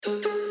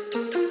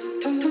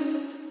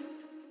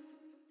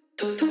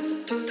Hey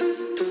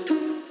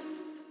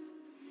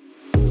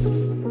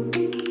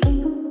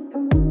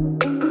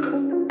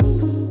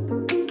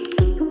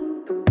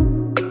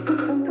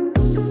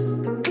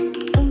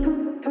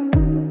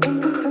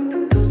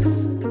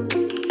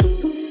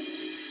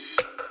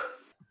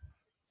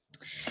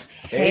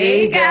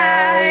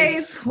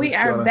guys, we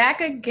are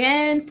back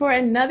again for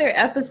another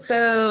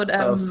episode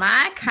of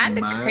My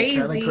Kinda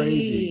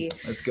Crazy.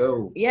 Let's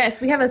go. Yes,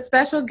 we have a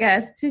special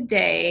guest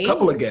today. A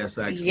couple of guests,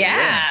 actually.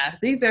 Yeah.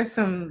 These are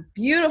some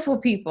beautiful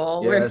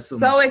people. We're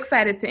so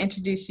excited to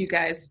introduce you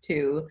guys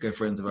to good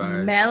friends of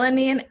ours,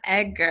 Melanie and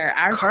Edgar.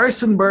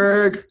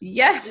 Carsonburg.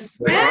 Yes.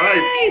 All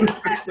right.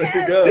 There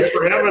we go. Thanks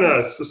for having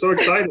us. We're so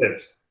excited.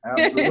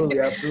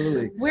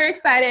 Absolutely. We're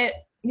excited.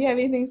 You have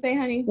anything to say,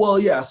 honey? Well,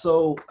 yeah.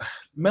 So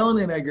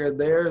Melanie and Edgar,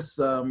 they're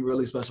some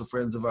really special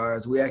friends of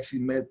ours. We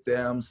actually met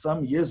them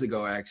some years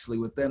ago, actually,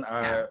 within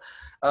our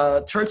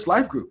church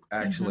life group,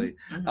 actually.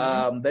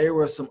 They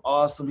were some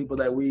awesome people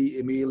that we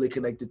immediately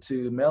connected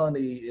to. Melanie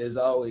is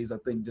always, I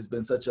think, just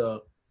been such a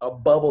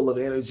bubble of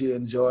energy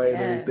and joy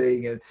and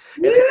everything. And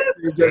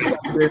it's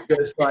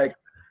just like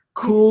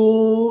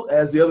cool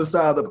as the other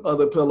side of the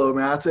other pillow,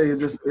 man. I tell you,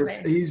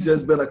 he's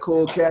just been a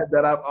cool cat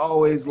that I've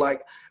always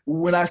like.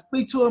 When I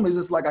speak to him, it's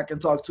just like I can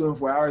talk to him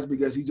for hours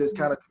because he just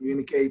kind of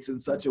communicates in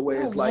such a way.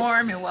 It's like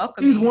warm and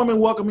welcoming. He's warm and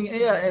welcoming,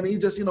 yeah. And he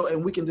just,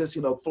 and we can just,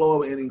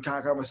 flow in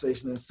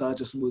conversation in such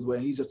a smooth way.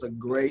 And he's just a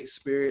great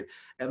spirit,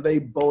 and they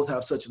both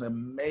have such an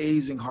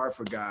amazing heart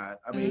for God.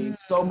 I mean,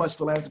 so much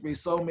philanthropy,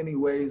 so many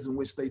ways in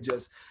which they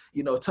just,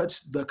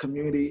 touch the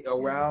community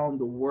around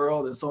the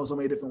world in so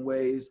many different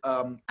ways.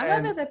 I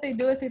love it that they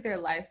do it through their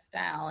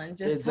lifestyle and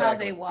just how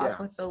they walk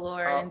with the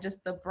Lord and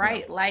just the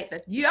bright light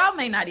that y'all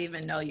may not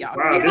even know y'all.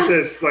 Wow, this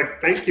is like,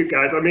 thank you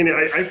guys. I mean,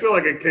 I feel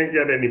like it can't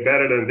get any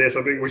better than this.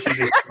 I think we should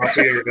just stop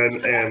here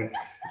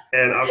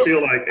and I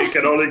feel like it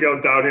can only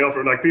go downhill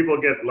from like people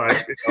get like,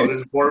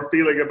 there's more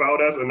feeling about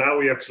us, and now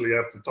we actually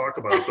have to talk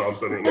about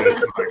something. And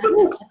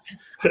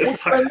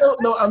it's like,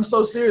 no, I'm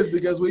so serious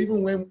because we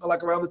even when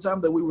like around the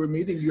time that we were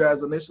meeting you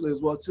guys initially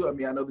as well too. I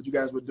mean, I know that you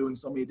guys were doing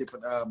so many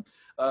different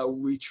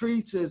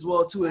retreats as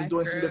well too, as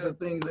doing some different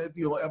things.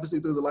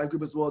 Obviously through the life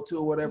group as well too,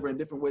 or whatever, in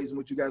different ways in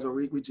which you guys are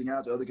reaching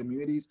out to other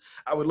communities.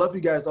 I would love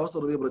you guys also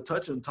to be able to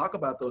touch and talk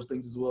about those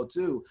things as well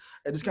too,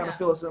 and just kind of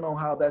fill us in on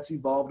how that's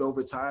evolved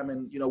over time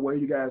and where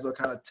you guys are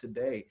kind of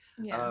today.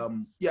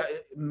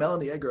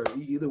 Melanie, Edgar,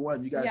 either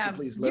one, you guys can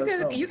please let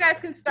us know. You guys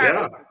can start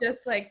with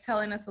just like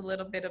telling us a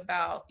little bit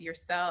about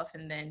yourself,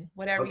 and then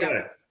whatever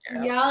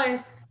y'all are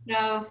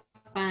so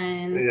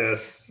fun.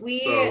 Yes.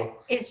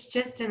 It's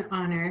just an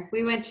honor.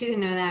 We want you to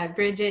know that,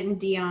 Bridget and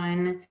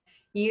Dion,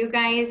 you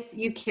guys,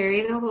 you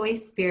carry the Holy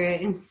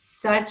Spirit in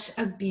such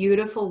a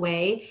beautiful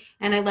way.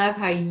 And I love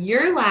how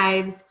your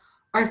lives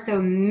are so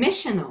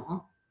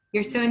missional.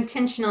 You're so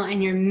intentional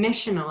and you're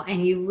missional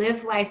and you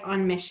live life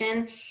on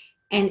mission.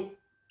 And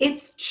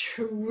it's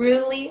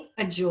truly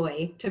a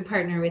joy to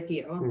partner with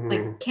you.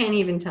 Like, can't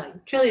even tell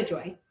you. Truly a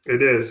joy.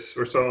 It is.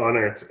 We're so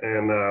honored.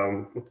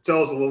 And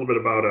tell us a little bit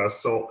about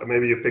us. So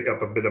maybe you pick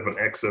up a bit of an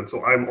accent.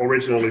 So I'm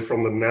originally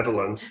from the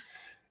Netherlands.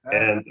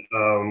 And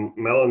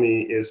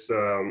Melanie is,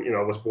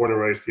 was born and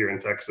raised here in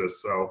Texas.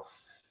 So,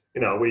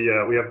 we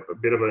have a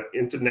bit of an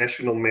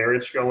international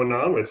marriage going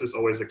on, which is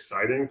always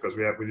exciting because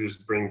we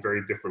just bring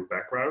very different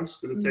backgrounds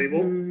to the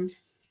table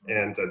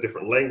and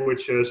different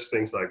languages,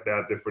 things like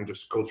that, different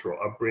just cultural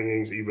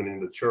upbringings, even in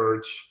the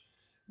church.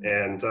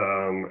 And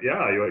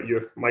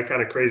you're my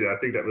kind of crazy. I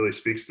think that really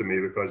speaks to me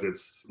because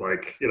it's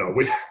like,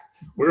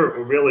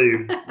 we're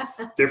really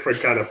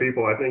different kind of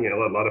people. I think a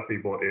lot of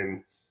people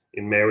in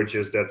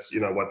marriages, that's,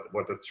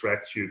 what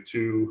attracts you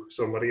to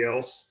somebody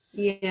else.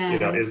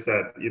 Yeah. Is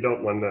that you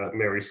don't want to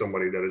marry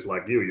somebody that is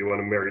like you. You want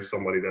to marry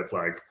somebody that's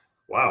like,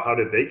 wow, how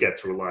did they get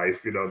through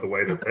life? The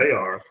way that they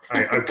are.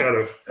 I'm kind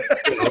of,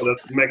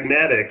 that's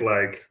magnetic.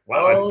 Like,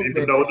 wow, I didn't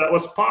even know that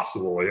was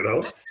possible.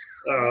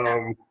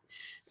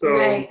 So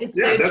right. It's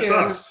so that's true.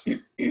 us.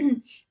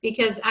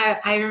 Because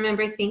I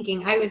remember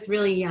thinking I was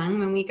really young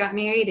when we got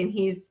married, and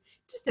he's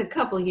just a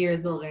couple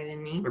years older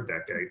than me. A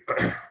decade.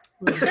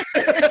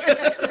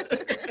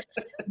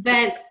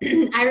 But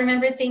I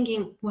remember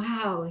thinking,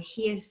 wow,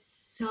 he is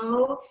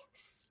so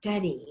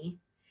steady.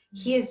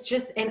 He is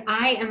just, and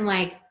I am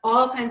like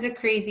all kinds of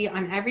crazy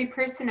on every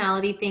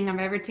personality thing I've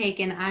ever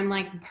taken. I'm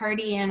like the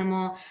party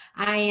animal.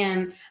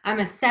 I'm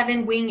a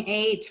 7 wing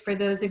 8 for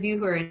those of you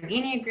who are an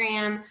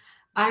Enneagram.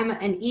 I'm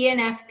an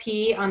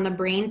ENFP on the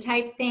brain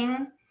type thing.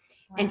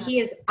 Wow. And he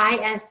is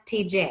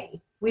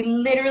ISTJ. We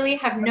literally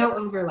have no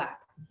overlap.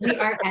 We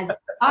are as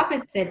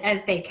opposite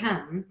as they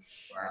come.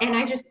 Wow. And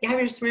I just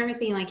remember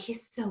thinking, like,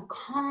 he's so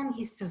calm.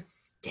 He's so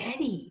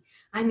steady.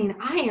 I mean,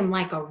 I am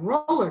like a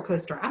roller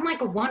coaster. I'm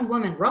like a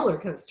one-woman roller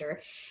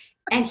coaster.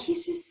 And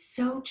he's just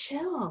so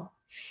chill.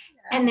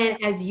 Yeah. And then,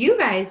 as you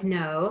guys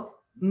know,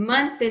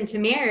 months into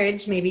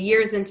marriage, maybe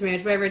years into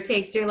marriage, whatever it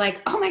takes, you're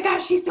like, oh my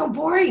gosh, he's so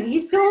boring.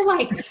 He's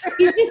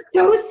just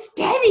so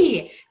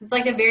steady. It's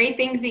like the very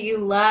things that you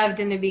loved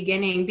in the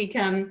beginning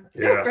become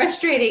so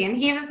frustrating. And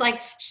he was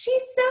like,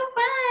 she's so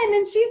fun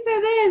and she's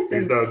so this.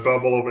 He's that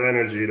bubble of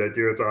energy that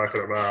you were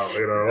talking about,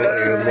 and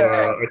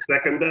I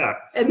second that.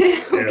 And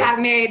then we got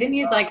married and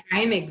he's like,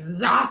 I'm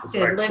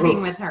exhausted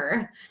living with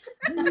her.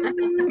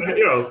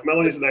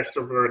 Melanie's an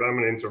extrovert. I'm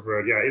an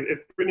introvert. Yeah,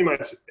 it pretty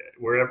much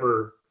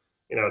wherever,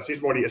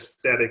 she's more the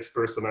aesthetics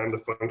person. I'm the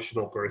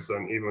functional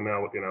person. Even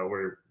now,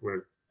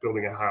 we're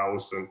building a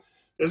house, and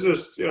there's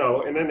just,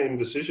 and then in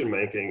decision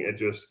making, it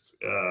just,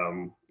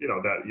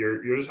 that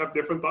you just have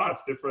different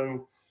thoughts,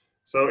 different.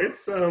 So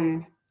it's,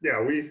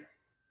 we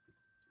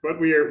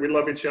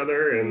love each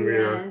other, and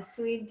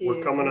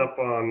we're coming up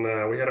on,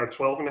 we had our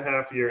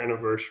 12.5-year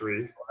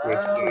anniversary.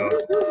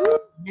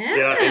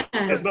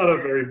 It's not a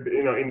very,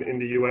 in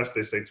the US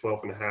they say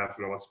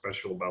 12.5, what's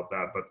special about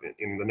that, but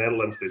in the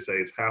Netherlands they say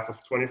it's half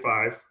of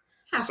 25.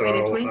 Halfway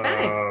to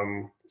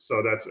 25.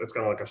 So it's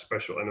kind of like a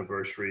special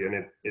anniversary,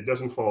 and it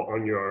doesn't fall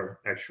on your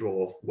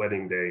actual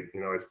wedding date,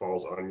 it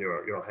falls on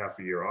your half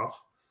a year off.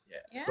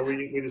 Yeah. So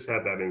we just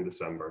had that in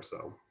December,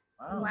 so.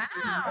 Wow.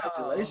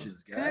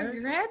 Congratulations, guys.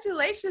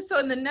 Congratulations. So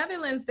in the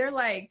Netherlands, they're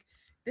like,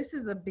 this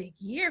is a big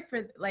year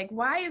for, like,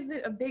 why is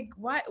it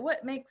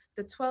what makes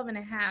the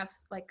 12.5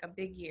 like a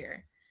big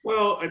year?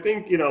 Well, I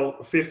think,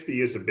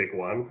 50 is a big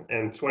one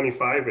and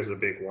 25 is a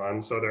big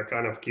one. So they're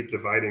kind of keep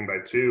dividing by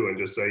 2 and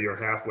just say you're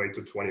halfway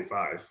to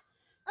 25. Okay.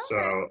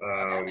 So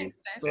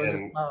it's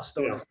just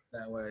milestone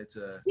that way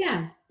to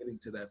getting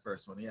to that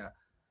first one. Yeah.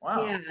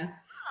 Wow. Yeah.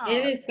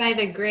 It is by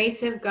the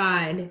grace of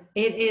God.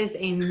 It is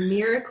a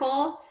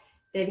miracle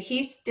that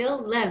he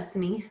still loves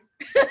me.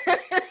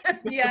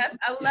 Yeah,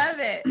 I love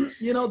it.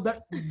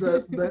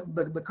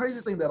 The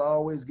crazy thing that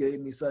always gave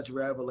me such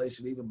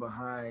revelation, even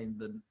behind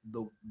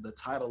the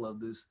title of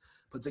this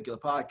particular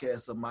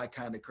podcast of My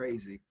Kind of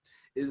Crazy,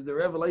 is the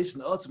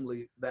revelation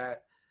ultimately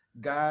that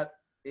God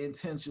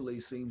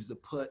intentionally seems to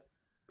put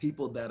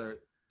people that are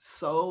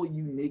so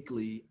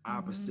uniquely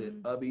opposite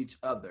of each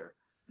other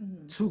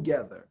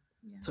together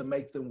to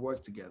make them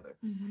work together.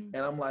 And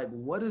I'm like,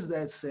 what is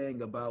that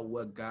saying about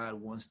what God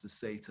wants to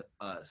say to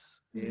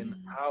us and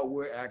how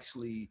we're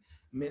actually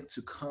meant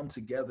to come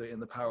together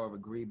in the power of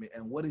agreement?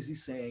 And what is he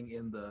saying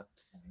in the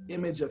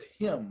image of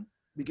him?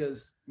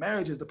 Because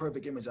marriage is the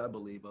perfect image, I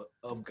believe,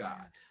 of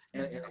God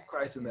and of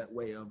Christ in that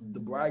way, of the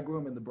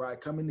bridegroom and the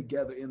bride coming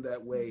together in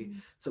that way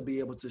to be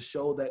able to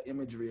show that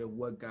imagery of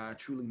what God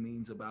truly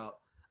means about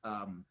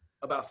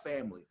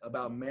family,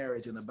 about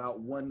marriage, and about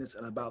oneness,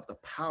 and about the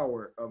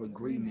power of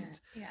agreement,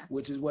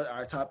 which is what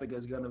our topic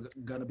is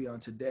gonna be on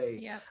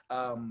today.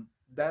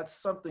 That's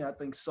something I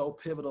think so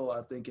pivotal,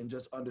 I think, in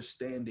just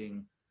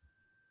understanding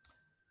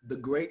the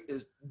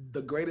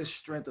greatest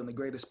strength and the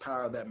greatest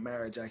power that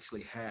marriage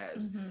actually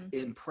has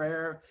in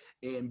prayer,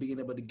 and being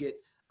able to get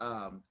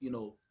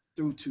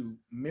through to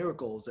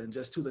miracles and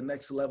just to the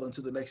next level and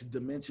to the next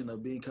dimension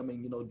of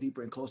becoming,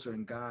 deeper and closer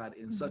in God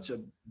in such a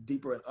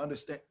deeper and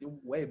understanding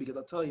way. Because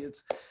I tell you,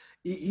 it's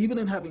even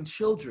in having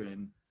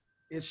children,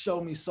 it's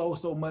shown me so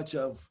much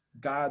of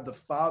God the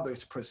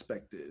Father's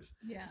perspective.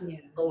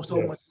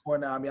 So much more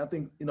now. I mean, I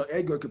think,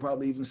 Edgar could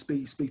probably even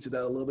speak to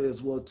that a little bit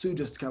as well too,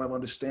 just kind of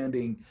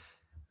understanding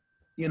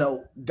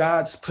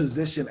God's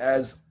position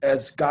as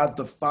God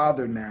the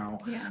Father now,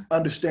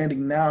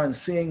 understanding now and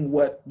seeing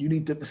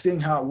seeing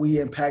how we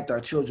impact our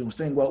children,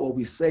 seeing what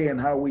we say and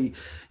how we,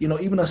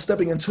 even us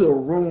stepping into a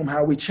room,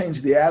 how we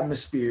change the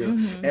atmosphere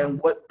and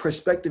what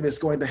perspective it's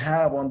going to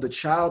have on the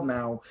child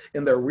now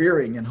in their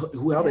rearing, and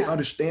how they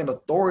understand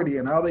authority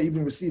and how they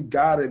even receive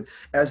God, and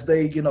as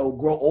they,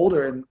 grow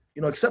older and,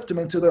 accept him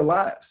into their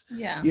lives.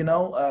 That's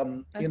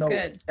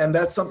good. And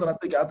that's something I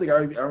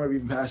remember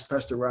even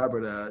Pastor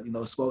Robert,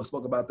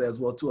 spoke about that as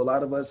well too. A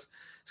lot of us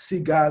see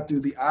God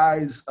through the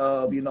eyes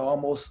of,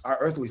 almost our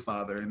earthly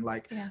father. And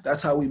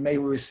that's how we may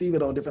receive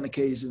it on different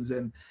occasions,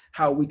 and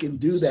how we can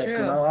do that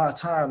can a lot of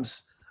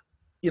times,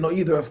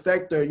 either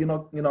affect or,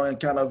 and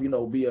kind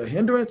of, be a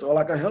hindrance or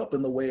like a help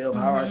in the way of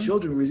how our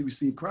children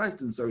receive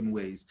Christ in certain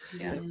ways.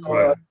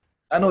 So,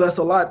 I know that's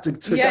a lot to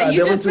kind of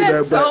delve into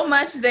there, so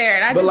much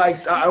there.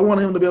 I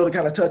want him to be able to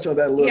kind of touch on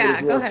that a little bit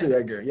as well too,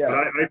 Edgar. Yeah,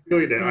 I feel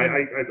you there.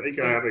 I think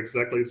I have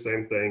exactly the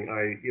same thing.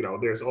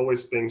 There's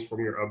always things from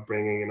your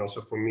upbringing, and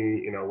also for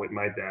me, with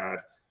my dad.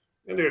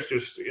 And there's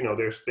just,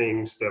 there's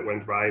things that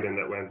went right and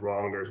that went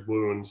wrong. There's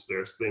wounds.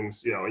 There's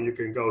things, and you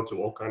can go to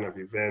all kind of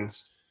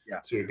events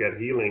to get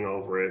healing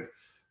over it.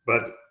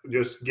 But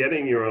just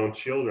getting your own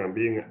children,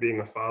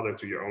 being a father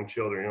to your own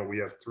children. We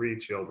have 3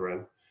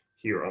 children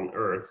here on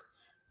earth.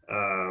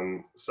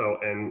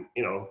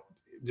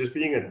 Just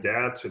being a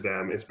dad to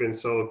them, it's been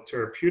so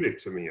therapeutic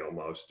to me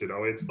almost,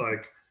 it's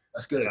like,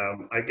 that's good.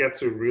 I get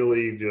to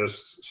really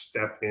just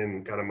step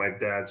in kind of my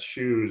dad's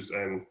shoes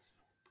and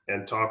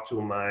talk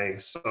to my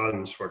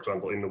sons, for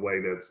example, in the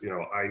way that,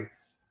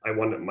 I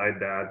wanted my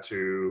dad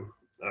to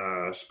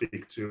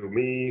speak to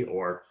me,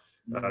 or,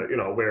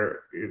 where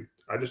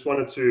I just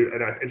wanted to,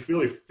 and I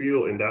really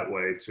feel in that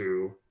way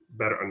to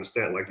better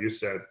understand, like you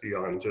said,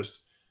 Dion,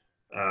 just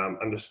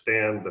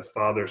understand the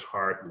Father's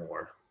heart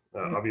more.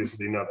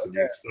 Obviously, not to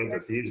the extent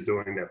that He's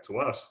doing that to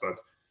us, but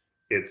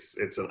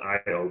it's an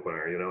eye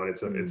opener, you know,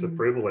 and it's a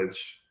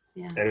privilege,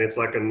 and it's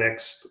like a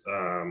next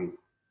kind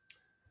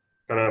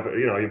of,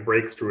 you know, you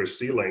break through a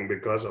ceiling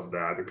because of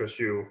that, because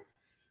you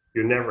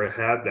never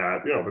had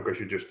that, you know, because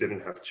you just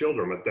didn't have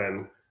children. But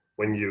then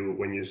when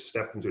you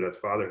step into that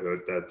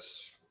fatherhood,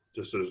 that's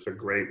just a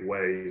great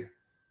way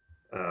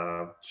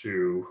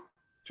to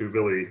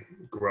really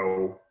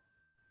grow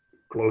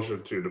closer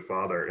to the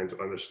Father and to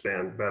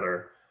understand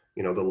better,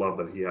 you know, the love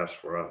that He has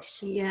for us.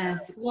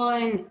 Yes. Well,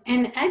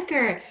 and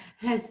Edgar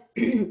has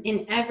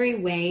in every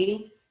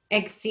way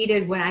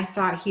exceeded what I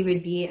thought he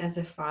would be as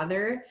a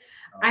father.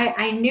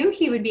 I knew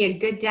he would be a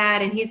good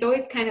dad, and he's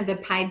always kind of the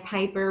Pied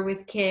Piper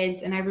with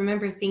kids. And I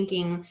remember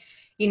thinking,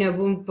 you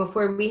know,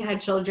 before we had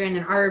children,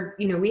 and our,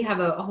 you know, we have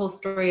a whole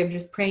story of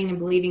just praying and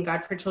believing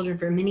God for children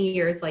for many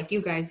years, like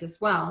you guys as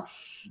well.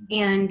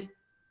 And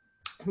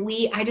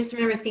I just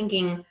remember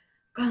thinking,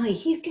 golly,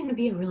 he's going to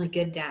be a really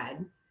good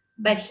dad.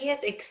 But he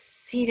has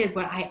exceeded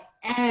what I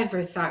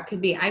ever thought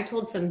could be. I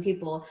told some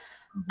people,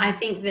 I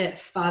think that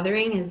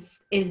fathering is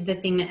the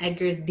thing that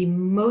Edgar is the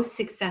most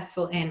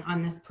successful in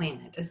on this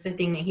planet. It's the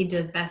thing that he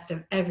does best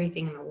of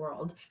everything in the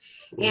world.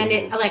 And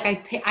it,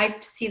 like, I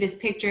see this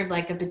picture of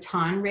like a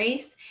baton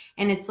race,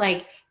 and it's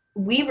like,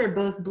 we were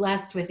both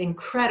blessed with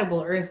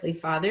incredible earthly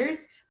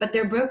fathers, but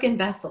they're broken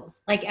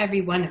vessels, like every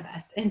one of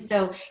us. And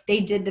so they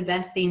did the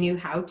best they knew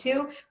how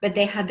to, but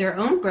they had their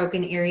own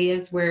broken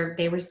areas where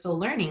they were still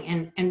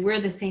learning. And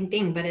we're the same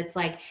thing, but it's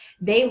like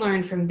they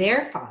learned from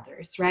their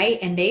fathers, right?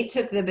 And they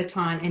took the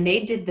baton and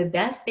they did the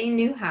best they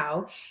knew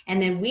how.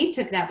 And then we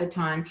took that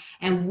baton,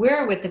 and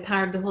we're, with the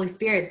power of the Holy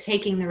Spirit,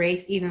 taking the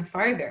race even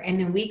farther. And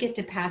then we get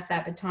to pass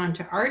that baton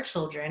to our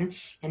children,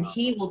 and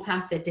He will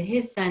pass it to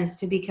His sons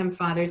to become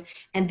fathers,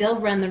 and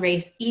they'll run the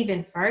race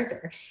even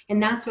farther.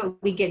 And that's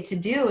what we get to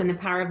do in the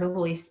power of the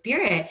Holy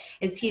Spirit,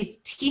 is He's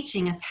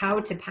teaching us how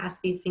to pass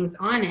these things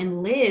on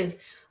and live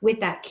with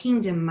that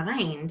kingdom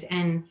mind.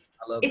 And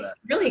it's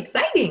really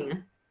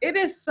exciting. It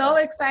is so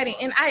exciting.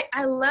 And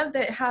I love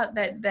that, how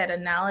that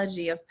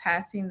analogy of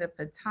passing the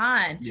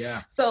baton.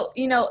 Yeah. So,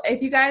 you know,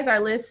 if you guys are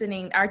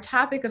listening, our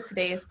topic of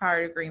today is power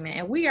agreement,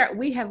 and we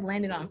have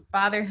landed on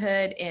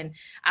fatherhood. And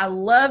I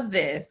love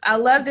this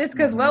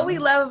because what we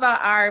love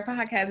about our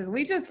podcast is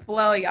we just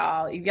flow,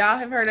 y'all. If y'all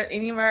have heard of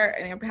any of our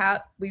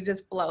we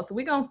just flow. So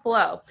we're going to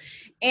flow.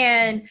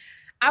 And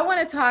I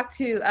want to talk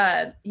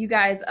to you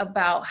guys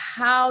about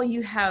how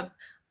you have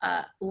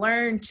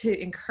learn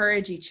to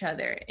encourage each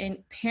other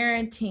in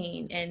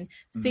parenting and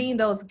seeing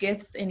those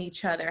gifts in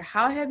each other.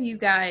 How have you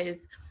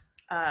guys,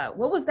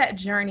 what was that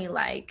journey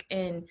like,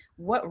 and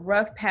what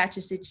rough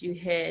patches did you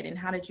hit, and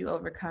how did you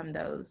overcome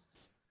those?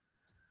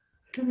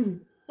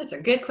 That's a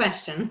good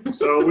question.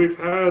 So we've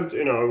had,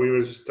 you know, we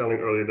were just telling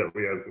earlier that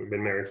we've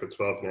been married for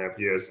 12 and a half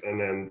years.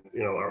 And then,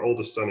 you know, our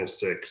oldest son is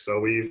 6. So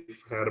we've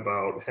had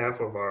about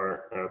half of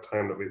our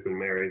time that we've been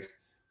married,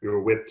 we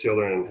were with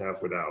children and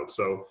half without.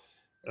 So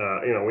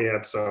you know, we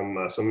had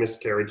some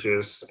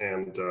miscarriages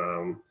and,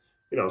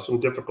 you know,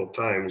 some difficult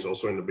times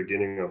also in the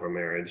beginning of our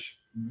marriage.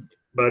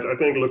 But I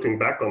think looking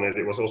back on it,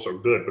 it was also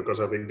good, because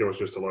I think there was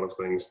just a lot of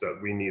things that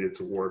we needed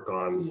to work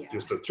on,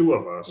 just the two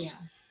of us.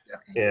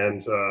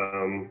 And,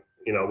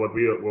 you know, what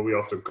we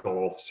often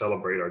call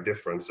celebrate our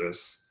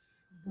differences,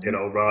 you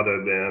know,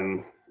 rather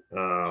than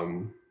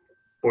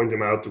point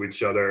them out to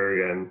each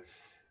other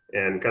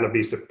and kind of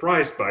be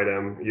surprised by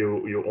them,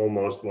 you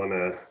almost want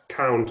to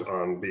count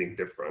on being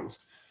different.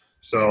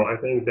 So I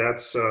think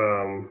that's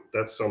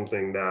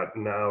something that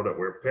now that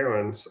we're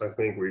parents, I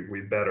think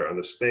we better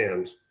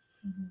understand,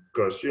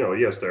 because, you know,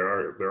 yes, there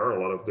are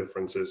a lot of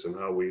differences in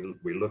how we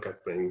look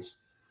at things,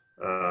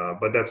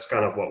 but that's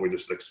kind of what we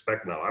just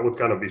expect now. I would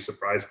kind of be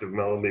surprised if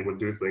Melanie would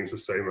do things the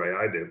same way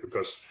I did,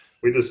 because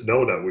we just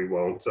know that we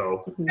won't.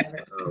 So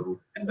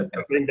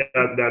I think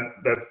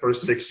that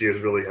first 6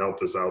 years really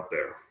helped us out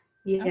there.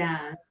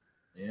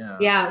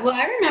 Yeah. Well,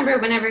 I remember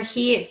whenever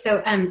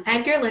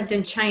Edgar lived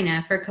in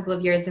China for a couple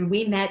of years, and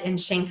we met in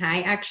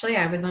Shanghai. Actually,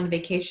 I was on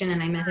vacation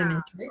and I met him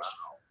in church.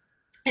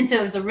 And so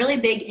it was a really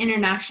big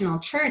international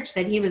church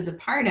that he was a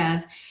part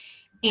of.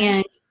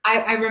 And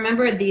I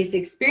remember these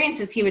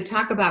experiences he would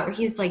talk about where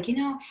he was like, you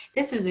know,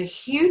 this is a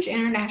huge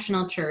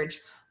international church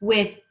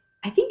with,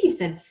 I think he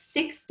said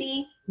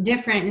 60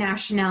 different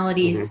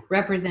nationalities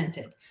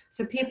represented.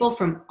 So people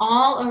from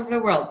all over the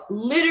world,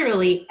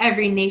 literally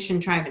every nation,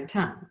 tribe, and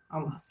tongue,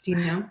 almost, you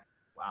know?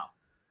 Wow.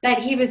 But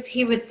he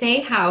would say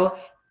how,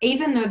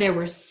 even though there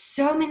were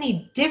so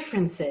many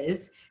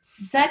differences,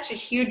 such a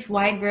huge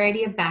wide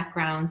variety of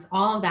backgrounds,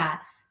 all of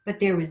that, but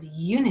there was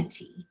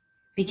unity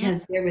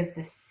because there was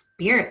the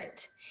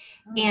Spirit.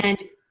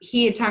 And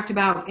he had talked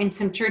about in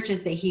some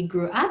churches that he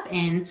grew up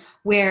in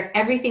where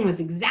everything was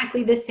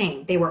exactly the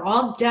same. They were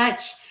all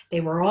Dutch.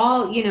 They were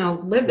all, you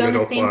know, lived on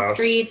the same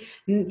street,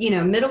 you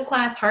know, middle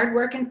class,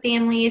 hardworking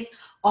families,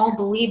 all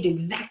believed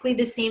exactly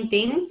the same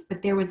things,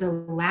 but there was a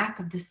lack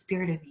of the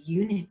spirit of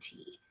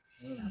unity.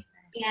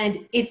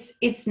 And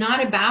it's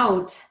not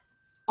about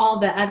all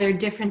the other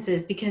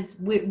differences, because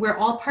we're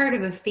all part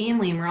of a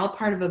family, and we're all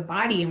part of a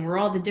body, and we're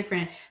all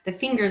the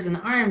fingers and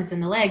the arms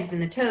and the legs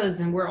and the toes,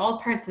 and we're all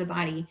parts of the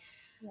body.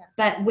 Yeah.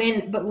 But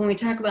when we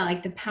talk about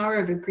like the power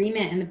of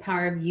agreement and the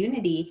power of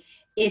unity,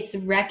 it's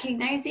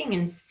recognizing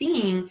and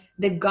seeing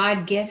the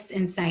God gifts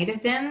inside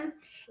of them.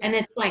 And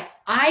it's like,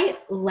 I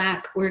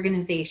lack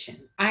organization.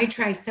 I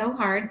try so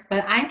hard,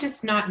 but I'm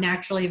just not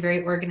naturally a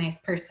very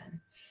organized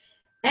person.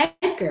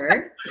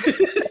 Edgar,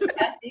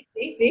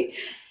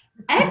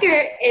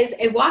 Edgar is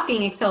a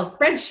walking Excel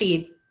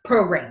spreadsheet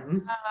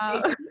program.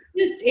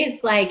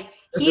 It's like,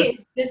 he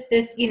is just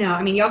this,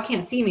 I mean, y'all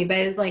can't see me, but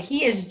it's like,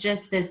 he is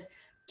just this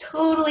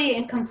totally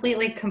and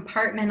completely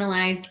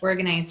compartmentalized,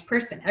 organized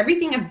person.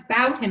 Everything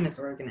about him is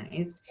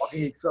organized.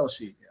 Walking Excel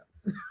sheet,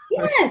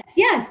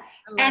 Yes.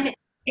 And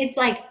it's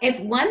like, if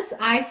once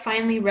I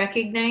finally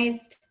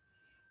recognized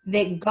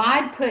that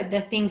God put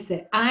the things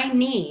that I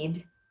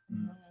need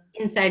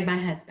inside my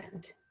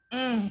husband,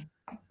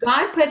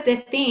 God put the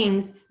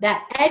things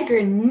that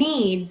Edgar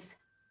needs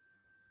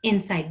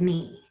inside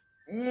me.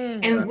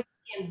 And we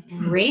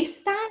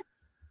embrace that,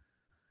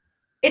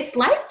 it's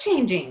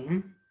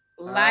life-changing.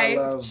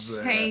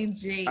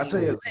 Life-changing. I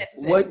tell you,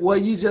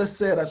 what you just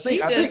said, I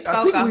think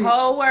spoke a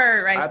whole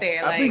word right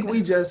there. I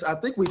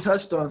think we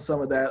touched on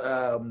some of that.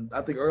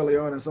 I think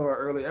earlier on in some of our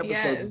early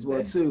episodes as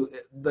well too.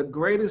 The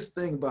greatest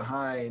thing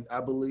behind,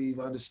 I believe,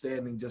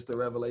 understanding just the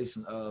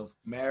revelation of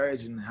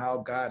marriage and how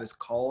God has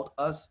called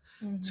us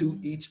to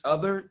each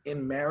other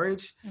in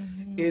marriage,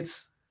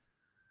 it's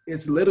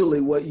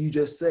literally what you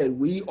just said.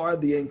 We are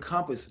the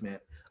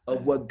encompassment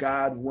of what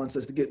God wants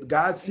us to get.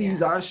 God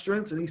sees our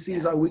strengths and he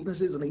sees our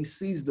weaknesses, and he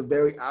sees the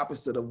very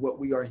opposite of what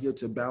we are here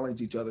to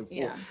balance each other for.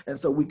 Yeah. And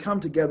so we come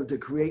together to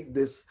create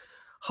this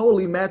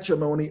holy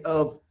matrimony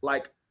of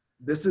like,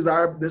 this is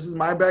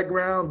my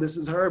background, this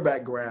is her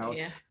background.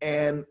 Yeah.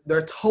 And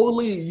they're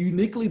totally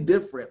uniquely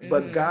different,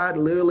 but God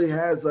literally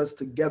has us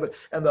together,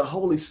 and the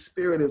Holy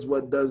Spirit is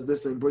what does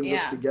this and brings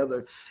us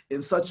together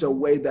in such a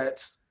way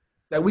that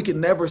we can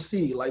never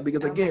see. Like,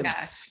 because again,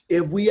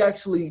 if we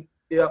actually,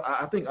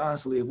 I think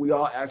honestly, if we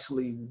all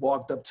actually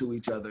walked up to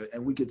each other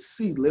and we could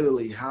see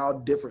literally how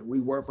different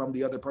we were from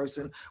the other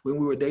person when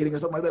we were dating or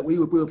something like that, we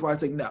would probably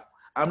say, no,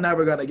 I'm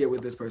never gonna get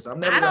with this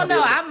person. I don't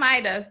know. I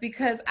might have,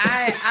 because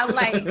I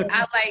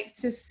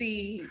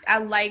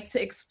like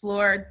to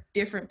explore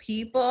different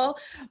people,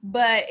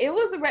 but it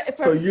was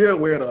so you're a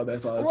weirdo.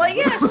 That's all. Well,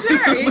 yeah,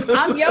 sure.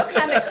 I'm your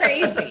kind of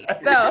crazy.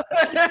 So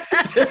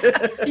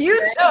you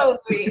chose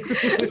me.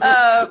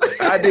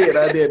 I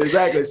did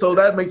exactly. So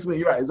that makes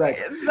me right.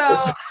 Exactly.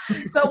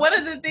 So one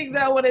of the things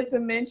that I wanted to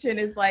mention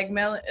is like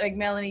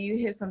Melanie, you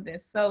hit something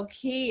so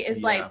key.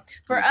 Is like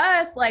for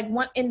us, like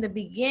in the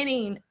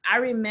beginning, I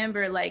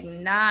remember like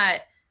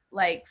not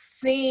like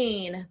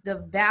seeing the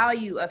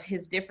value of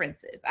his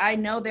differences. I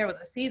know there was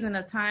a season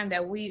of time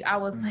that I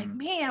was like,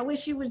 man, I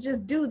wish you would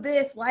just do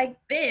this like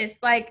this.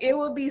 Like it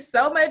would be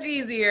so much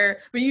easier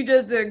for you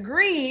just to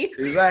agree.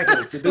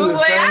 Exactly. To do the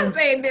way I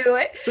say do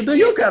it. To do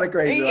you kind of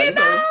crazy.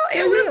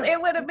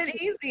 It would have been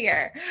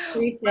easier.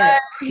 But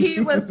he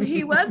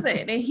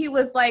wasn't. And he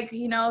was like,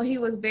 he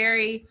was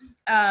very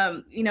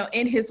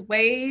in his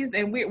ways,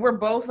 and we're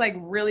both like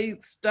really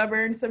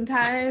stubborn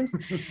sometimes.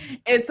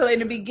 And so in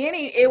the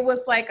beginning it was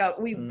like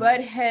we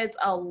butt heads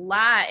a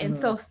lot, and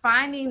so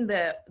finding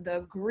the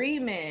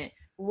agreement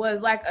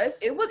was like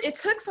it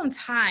took some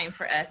time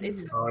for us. It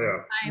took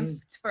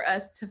time for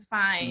us to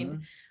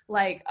find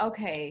like,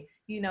 okay,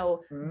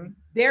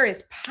 there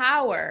is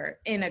power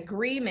in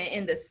agreement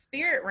in the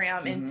spirit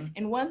realm.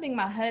 And one thing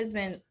my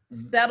husband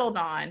settled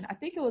on, I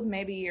think it was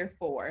maybe year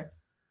 4,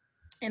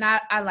 and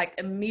I like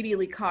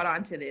immediately caught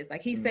on to this.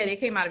 Like he said, it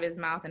came out of his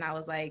mouth, and I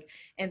was like,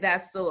 and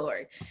that's the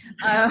Lord.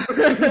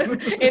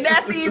 And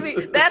that's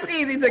easy. That's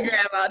easy to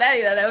grab out.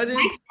 That was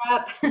just,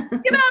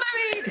 you know what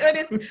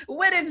I mean?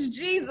 When it's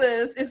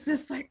Jesus, it's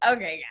just like,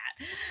 okay,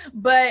 God.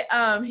 But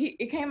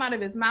it came out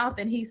of his mouth,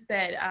 and he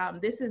said,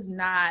 this is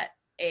not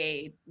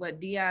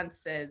what Dion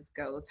says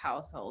goes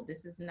household.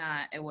 This is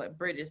not what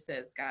Bridget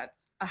says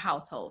God's a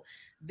household.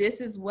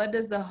 This is, what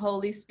does the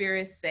Holy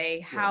Spirit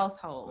say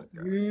household?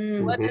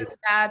 What does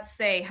God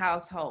say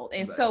household?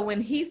 And so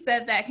when he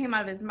said that, came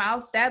out of his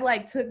mouth, that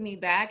like took me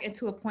back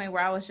into a point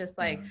where I was just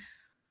like,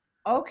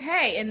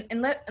 okay,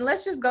 and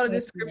let's just go to the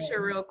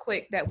scripture real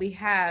quick that we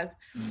have.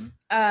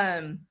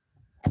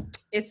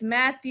 It's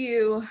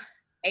Matthew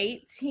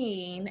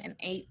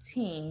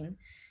 18:18.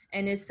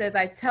 And it says,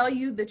 I tell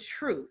you the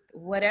truth,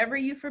 whatever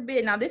you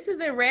forbid. Now, this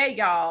isn't red,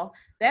 y'all.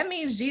 That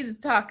means Jesus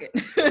talking.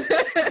 So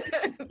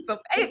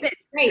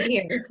right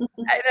here.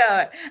 I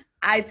know.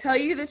 I tell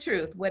you the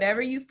truth,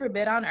 whatever you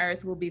forbid on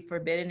earth will be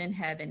forbidden in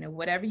heaven, and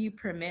whatever you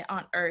permit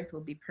on earth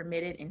will be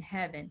permitted in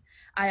heaven.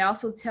 I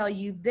also tell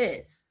you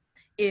this,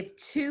 If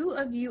two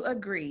of you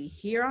agree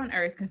here on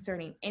earth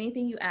concerning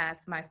anything you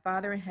ask, my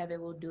Father in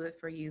heaven will do it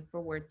for you. For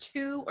where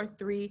 2 or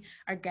 3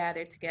 are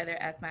gathered together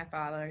as my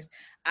followers,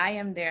 I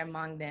am there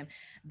among them.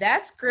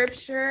 That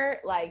scripture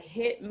like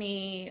hit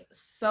me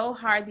so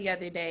hard the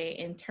other day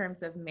in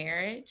terms of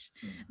marriage,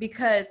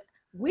 because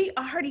we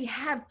already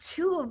have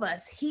 2 of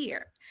us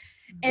here.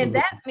 And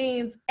that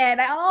means at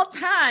all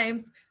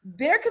times,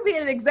 there could be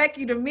an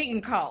executive meeting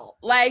call.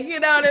 Like,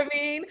 you know what I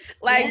mean?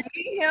 Like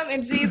me, him,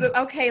 and Jesus.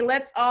 Okay,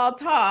 let's all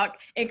talk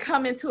and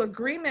come into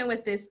agreement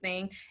with this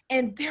thing.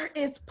 And there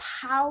is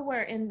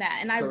power in that.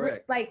 And I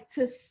like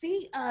to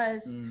see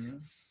us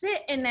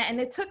sit in that.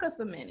 And it took us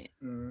a minute.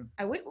 And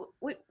we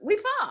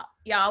fought,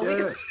 y'all.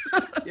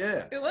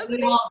 Yeah. It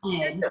wasn't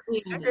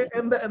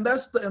and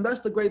that's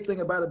the great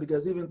thing about it,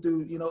 because even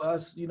through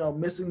us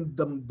missing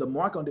the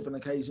mark on different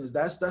occasions,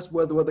 that's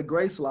where the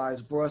grace lies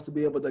for us to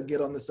be able to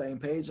get on the same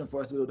page and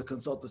for us to be able to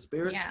consult the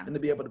Spirit and to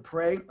be able to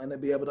pray and to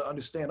be able to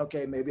understand,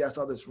 okay, maybe I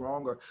saw this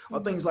wrong or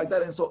things like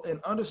that. And so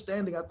in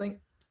understanding, I think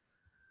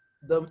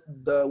the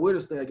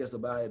weirdest thing I guess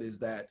about it is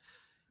that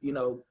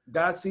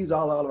God sees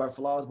all of our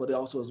flaws, but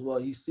also as well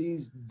he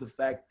sees the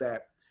fact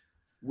that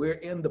we're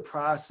in the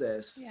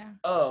process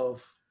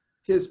of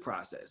his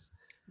process.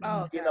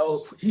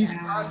 He's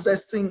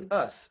processing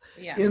us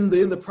in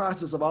the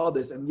process of all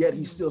this, and yet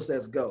he still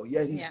says go.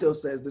 Yet he still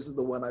says, this is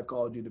the one I've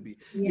called you to be.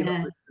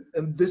 And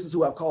this is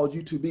who I've called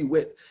you to be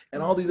with,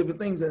 and all these different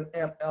things. And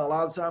a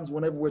lot of times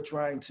whenever we're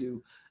trying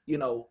to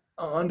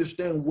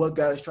understand what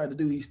God is trying to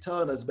do, he's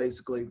telling us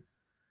basically,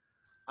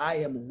 I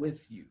am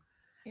with you.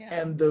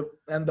 And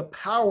the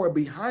power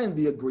behind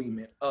the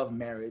agreement of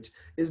marriage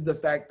is the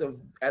fact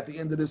of, at the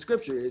end of the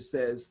scripture, it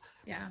says,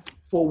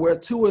 for where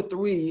 2 or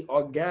 3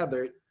 are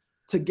gathered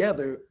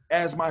together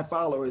as my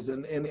followers,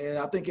 and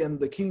I think in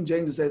the King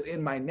James it says,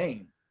 in my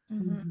name.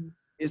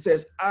 It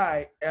says,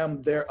 I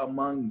am there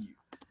among you.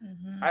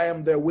 I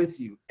am there with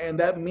you. And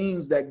that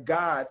means that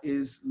God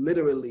is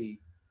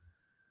literally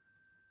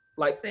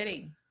like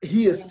sitting.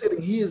 He is sitting.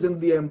 He is in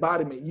the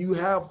embodiment. You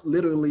have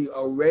literally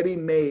already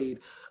made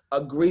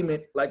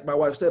agreement, like my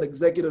wife said,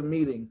 executive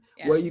meeting,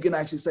 where you can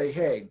actually say,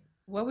 hey,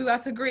 what we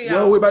about to agree on?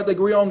 Well, we're about to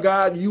agree on,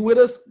 God. You with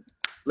us?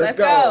 Let's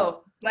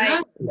go.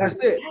 Like,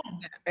 that's it.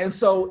 And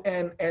so,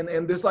 and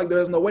this, like,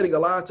 there's no waiting. A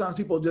lot of times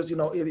people just,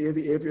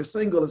 if you're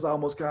single, it's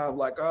almost kind of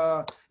like,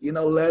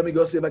 let me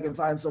go see if I can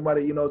find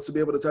somebody, to be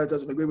able to touch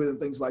and agree with and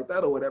things like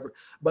that or whatever.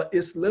 But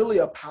it's literally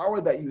a power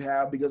that you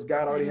have because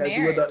God already has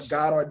you with a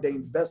God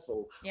ordained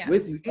vessel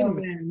with you in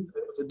me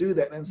to do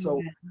that. And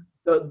so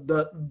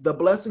the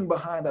blessing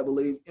behind, I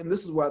believe, and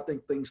this is where I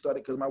think things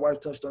started, because my wife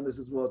touched on this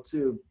as well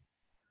too.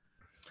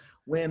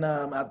 When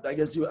I think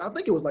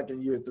it was like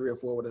in year 3 or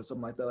 4 or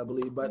something like that, I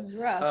believe. But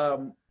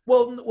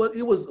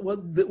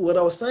what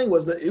I was saying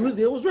was that it was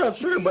rough,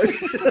 sure, but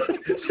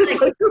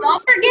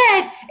don't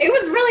forget, it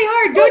was really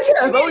hard.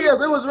 Yes,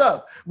 it was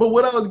rough. But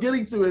what I was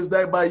getting to is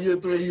that by year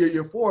 3,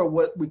 year 4,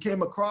 what we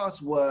came across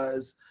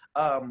was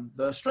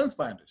the Strength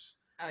Finders.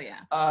 Oh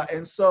yeah.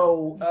 And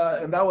so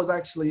and that was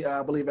actually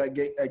I believe at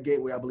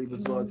Gateway, I believe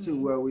as well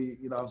too, where we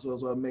as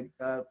well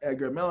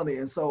Edgar and Melanie.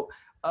 And so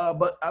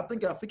but I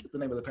think I forget the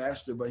name of the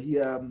pastor, but he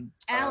Pastor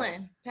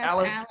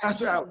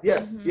Allen.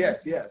 Yes. He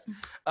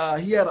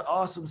had an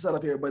awesome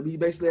setup here, but he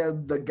basically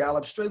had the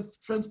Gallup Strength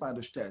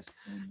Finders test,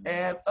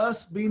 and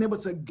us being able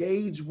to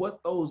gauge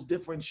what those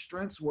different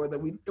strengths were.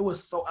 It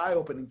was so eye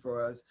opening for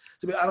us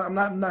to be.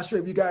 I'm not sure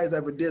if you guys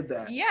ever did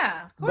that.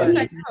 Yeah, of course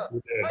I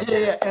know.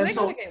 And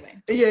so,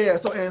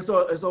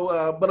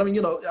 but I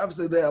mean,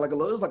 obviously they had it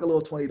was like a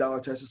little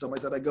 $20 test or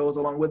something like that goes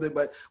along with it.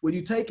 But when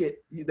you take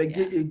it,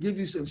 it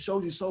gives you and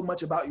shows you so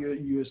much about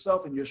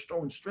yourself and your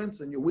strong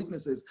strengths and your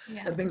weaknesses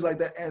and things like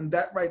that. And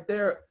that right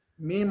there,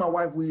 me and my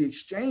wife, we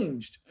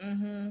exchanged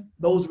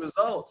those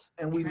results,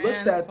 and we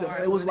looked at them,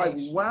 and it was like,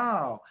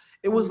 wow.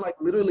 It was like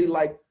literally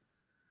like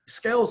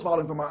scales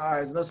falling from our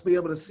eyes, and us be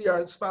able to see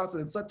our spouse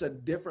in such a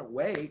different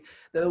way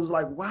that it was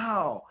like,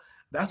 wow.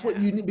 That's what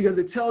you need, because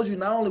it tells you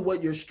not only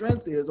what your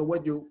strength is or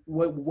what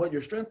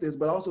your strength is,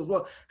 but also as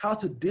well how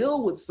to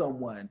deal with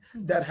someone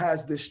that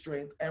has this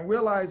strength, and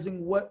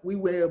realizing what we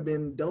may have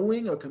been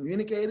doing or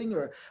communicating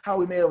or how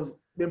we may have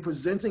been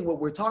presenting what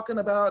we're talking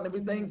about and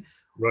everything.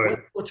 What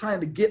we're trying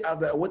to get out of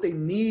that, what they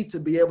need to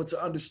be able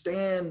to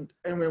understand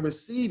and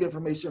receive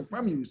information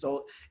from you.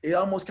 So it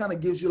almost kind of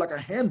gives you like a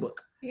handbook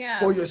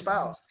for your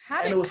spouse.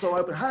 And it was so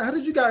open. How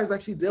did you guys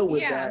actually deal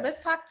with that? Yeah,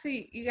 let's talk to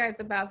you guys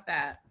about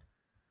that.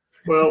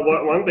 Well,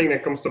 one thing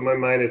that comes to my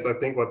mind is I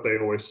think what they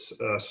always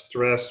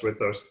stress with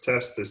those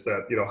tests is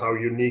that, how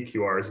unique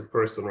you are as a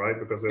person, right?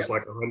 Because there's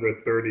like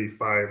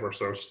 135 or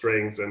so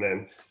strengths, and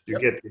then you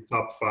get your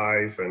top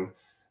 5, and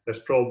there's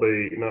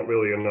probably not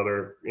really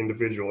another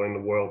individual in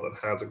the world that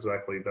has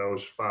exactly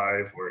those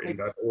 5 or in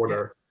that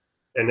order.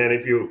 And then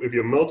if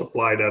you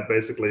multiply that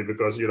basically,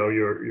 because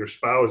your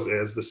spouse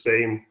is the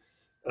same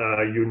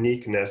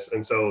uniqueness,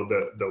 and so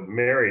the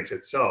marriage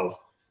itself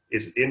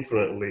is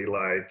infinitely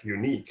like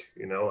unique,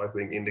 I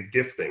think, in the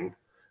gifting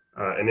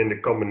and in the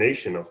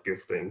combination of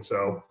gifting.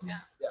 So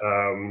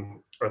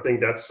I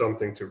think that's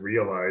something to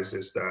realize,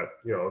 is that,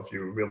 you know, if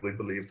you really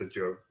believe that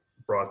you're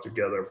brought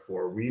together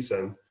for a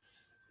reason,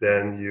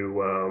 then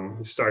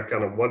you start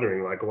kind of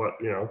wondering, like, what,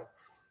 you know,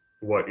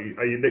 what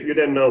you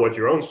then know what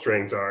your own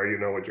strengths are, you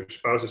know what your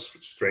spouse's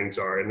strengths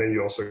are, and then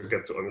you also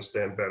get to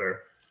understand better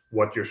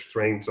what your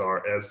strengths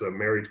are as a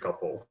married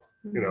couple,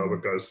 you know,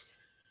 because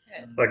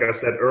like I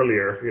said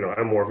earlier, you know,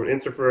 I'm more of an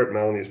introvert,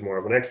 Melanie's more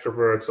of an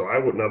extrovert, so I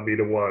would not be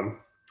the one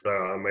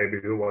maybe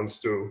who wants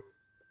to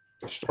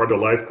start a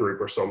life group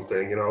or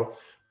something, you know,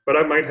 but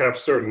I might have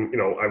certain, you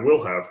know, I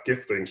will have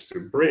giftings to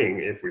bring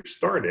if we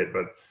start it,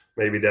 but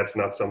maybe that's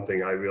not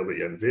something I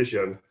really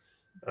envision.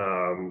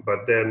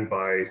 But then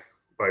by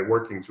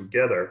working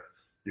together,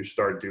 you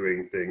start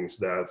doing things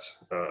that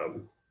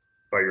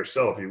by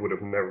yourself you would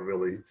have never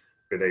really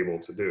been able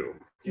to do.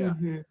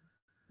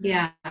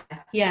 Yeah.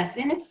 Yes.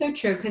 And it's so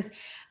true. Because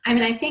I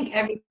mean, I think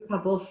every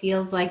couple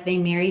feels like they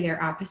marry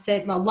their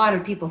opposite. Well, a lot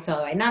of people feel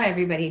that way. Not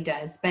everybody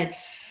does. But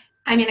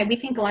I mean, we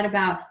think a lot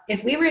about,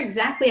 if we were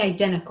exactly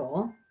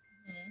identical,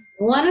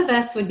 one of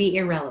us would be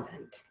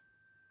irrelevant.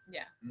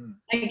 Yeah.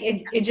 Like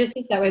it just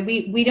is that way.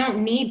 We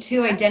don't need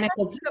two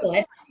identical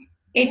people.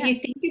 If you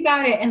think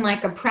about it in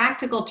like a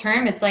practical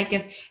term, it's like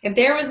if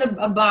there was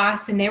a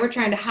boss and they were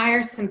trying to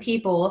hire some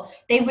people,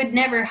 they would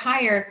never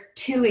hire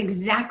two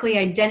exactly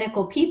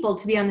identical people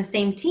to be on the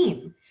same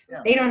team.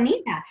 Yeah. They don't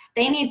need that.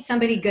 They need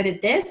somebody good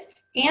at this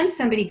and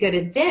somebody good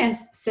at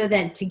this, so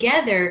that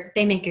together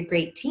they make a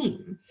great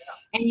team.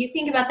 Yeah. And you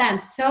think about that in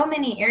so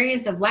many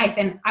areas of life.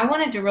 And I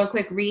wanted to real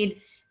quick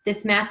read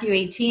this Matthew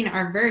 18,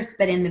 our verse,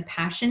 but in the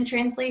Passion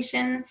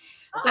Translation.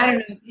 I don't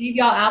know if any of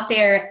y'all out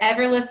there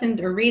ever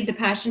listened or read the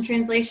Passion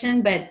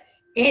Translation, but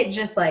it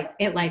just like,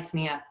 it lights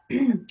me up.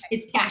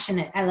 It's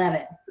passionate. I love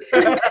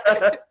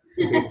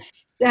it.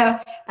 So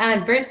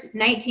verse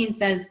 19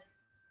 says,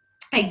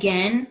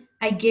 "Again,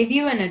 I give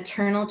you an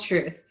eternal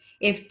truth.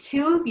 If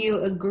two of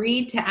you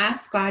agreed to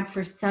ask God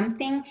for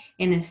something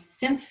in a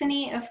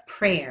symphony of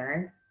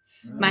prayer,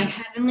 my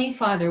heavenly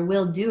Father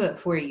will do it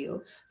for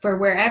you. For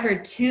wherever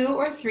two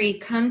or three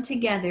come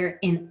together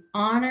in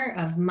honor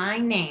of my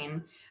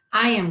name,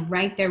 I am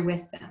right there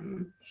with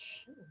them."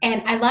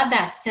 And I love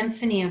that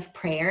symphony of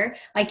prayer.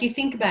 Like, you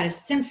think about a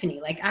symphony,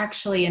 like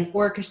actually an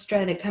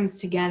orchestra that comes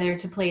together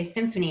to play a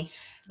symphony.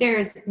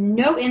 There's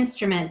no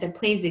instrument that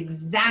plays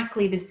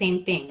exactly the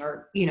same thing.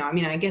 Or, you know, I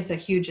mean, I guess a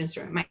huge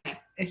orchestra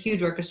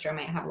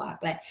might have a lot,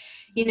 but,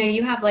 you know,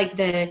 you have like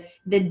the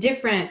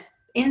different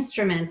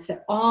instruments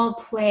that all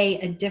play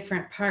a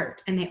different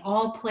part, and they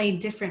all play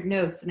different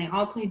notes, and they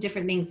all play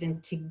different things,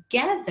 and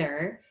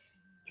together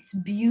it's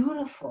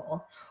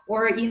beautiful.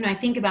 Or, you know, I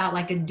think about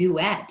like a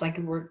duet, like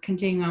we're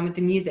continuing on with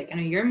the music. I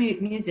know you're a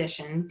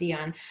musician,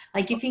 Dion.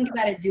 Like, you think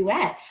about a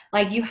duet,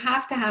 like you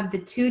have to have the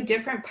two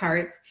different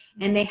parts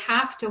and they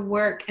have to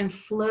work and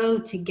flow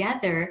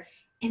together,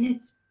 and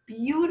it's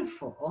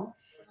beautiful.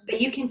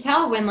 But you can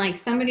tell when like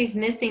somebody's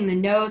missing the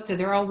notes, or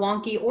they're all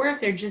wonky, or if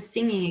they're just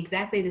singing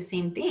exactly the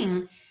same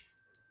thing,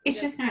 it's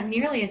just not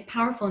nearly as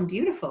powerful and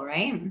beautiful,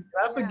 right?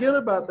 I forget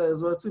about that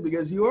as well too,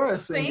 because you are a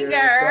singer.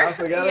 So I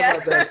forgot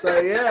about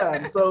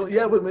that. So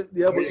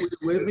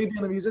with me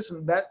being a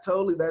musician,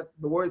 the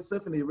word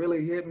symphony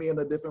really hit me in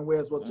a different way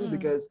as well too,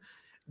 because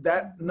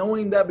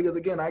knowing that, because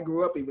again, I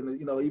grew up even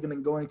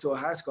in going to a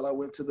high school, I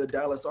went to the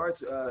Dallas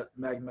Arts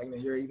Magnet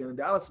here, even in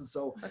Dallas, and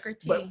so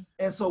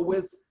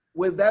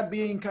with that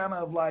being kind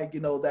of like, you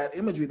know, that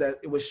imagery that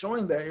it was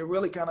showing there, it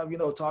really kind of, you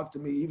know, talked to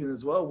me even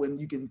as well, when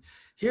you can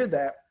hear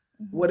that.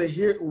 What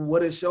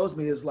it shows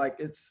me is like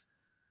it's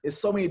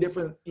so many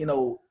different, you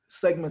know,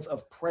 segments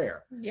of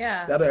prayer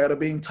that are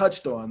being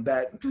touched on,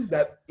 that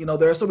you know,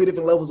 there are so many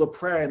different levels of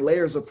prayer and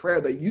layers of prayer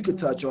that you could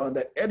touch on,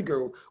 that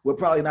Edgar would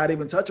probably not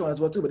even touch on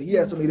as well too, but he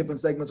has so many different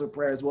segments of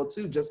prayer as well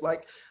too, just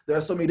like there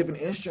are so many different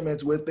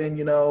instruments within,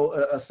 you know,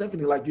 a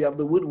symphony. Like you have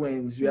the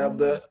woodwinds, you have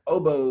the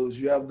oboes,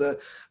 you have the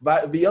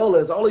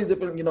violas, all these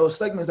different, you know,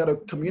 segments that are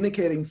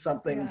communicating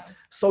something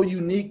so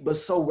unique but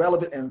so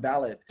relevant and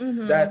valid,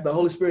 that the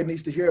Holy Spirit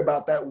needs to hear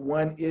about that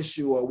one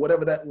issue or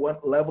whatever that one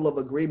level of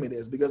agreement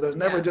is, because there's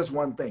never just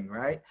one thing,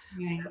 right?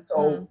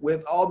 So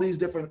with all these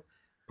different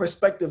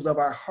perspectives of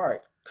our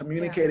heart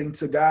communicating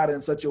to God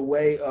in such a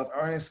way of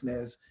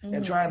earnestness,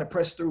 and trying to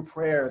press through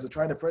prayers, or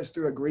trying to press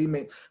through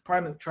agreement,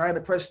 trying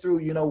to press through,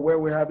 you know, where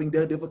we're having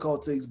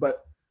difficulties,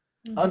 but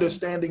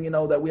understanding, you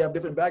know, that we have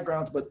different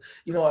backgrounds, but,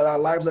 you know, our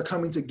lives are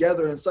coming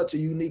together in such a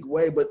unique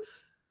way, but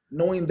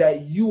knowing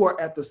that you are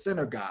at the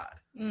center, God,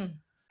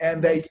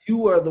 and that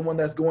you are the one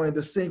that's going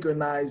to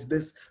synchronize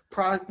this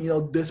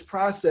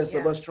process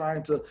of us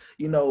trying to,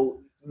 you know,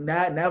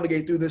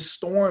 navigate through this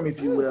storm,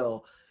 if you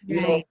will, you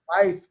know,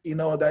 life, you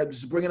know,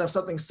 that's bringing us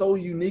something so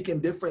unique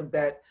and different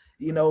that,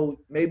 you know,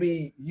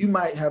 maybe you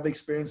might have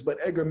experienced, but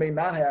Edgar may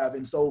not have.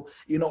 And so,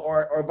 you know,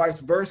 or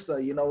vice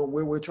versa, you know,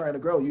 where we're trying to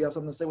grow. You have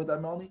something to say with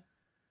that, Melanie?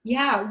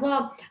 Yeah,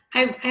 well,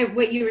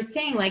 what you were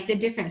saying, like the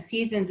different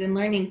seasons and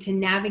learning to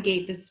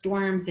navigate the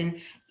storms, and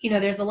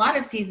there's a lot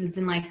of seasons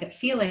in life that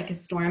feel like a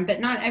storm,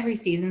 but not every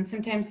season.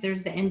 Sometimes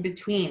there's the in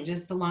between,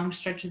 just the long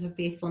stretches of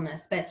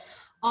faithfulness. But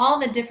all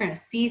the different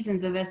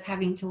seasons of us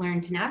having to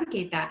learn to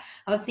navigate that.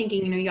 I was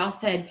thinking, y'all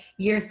said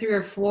year 3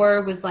 or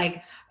 4 was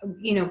like,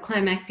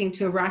 climaxing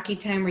to a rocky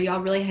time where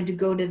y'all really had to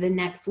go to the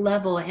next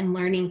level and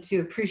learning to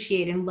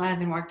appreciate and love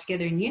and work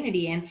together in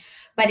unity.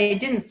 But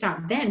it didn't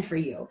stop then for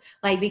you.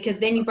 Like, because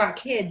then you brought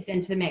kids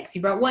into the mix.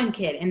 You brought 1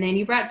 kid, and then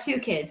you brought 2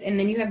 kids, and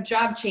then you have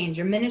job change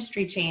or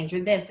ministry change or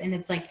this. And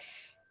it's like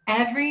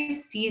every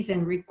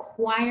season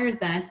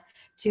requires us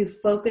to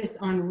focus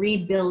on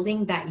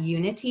rebuilding that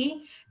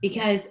unity,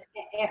 because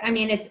then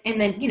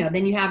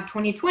you have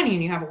 2020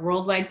 and you have a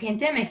worldwide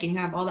pandemic and you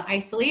have all the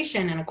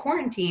isolation and a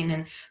quarantine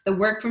and the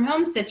work from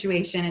home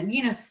situation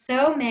and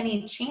so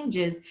many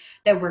changes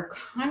that we're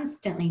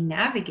constantly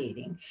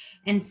navigating.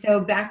 And so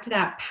back to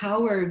that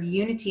power of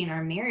unity in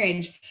our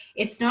marriage,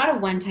 it's not a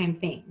one-time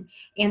thing,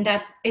 and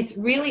it's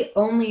really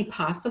only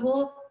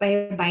possible by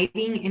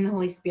abiding in the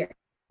Holy Spirit.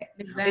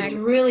 Exactly. It's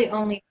really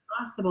only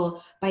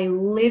possible by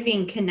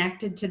living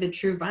connected to the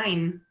true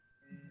vine.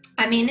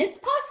 I mean, it's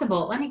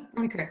possible. Let me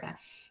correct that.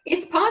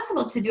 It's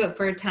possible to do it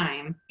for a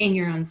time in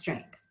your own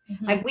strength.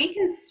 Mm-hmm. Like we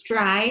can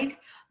strive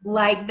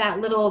like that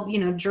little,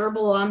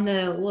 gerbil on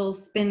the little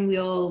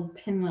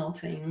pinwheel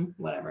thing,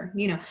 whatever,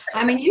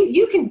 I mean,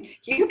 you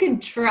can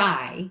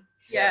try.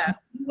 Yeah.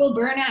 You will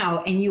burn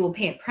out and you will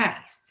pay a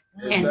price.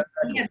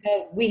 Exactly. And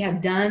we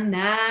have done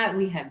that.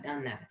 We have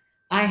done that.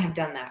 I have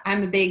done that.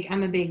 I'm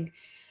a big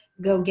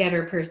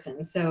go-getter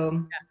person.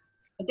 So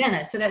I've done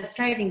that. So that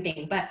striving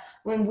thing. But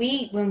when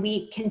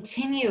we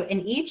continue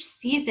in each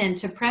season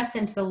to press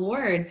into the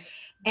Lord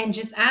and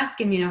just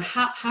ask him,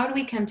 how do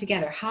we come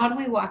together? How do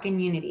we walk in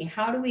unity?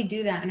 How do we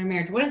do that in our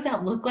marriage? What does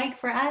that look like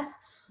for us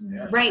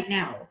right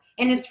now?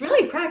 And it's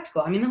really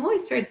practical. I mean, the Holy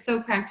Spirit's so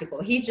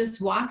practical. He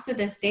just walks with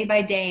us day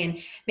by day. And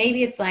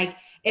maybe it's like,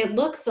 it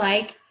looks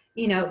like,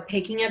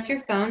 picking up your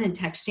phone and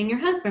texting your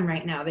husband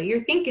right now that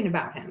you're thinking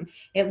about him.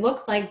 It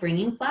looks like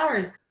bringing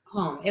flowers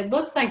home. It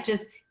looks like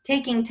just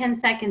taking 10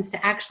 seconds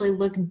to actually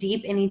look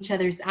deep in each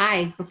other's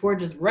eyes before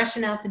just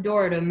rushing out the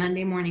door to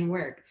Monday morning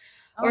work.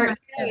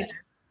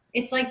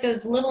 It's like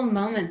those little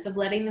moments of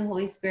letting the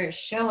Holy Spirit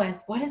show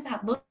us, what does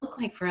that look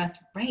like for us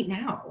right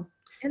now?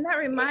 And that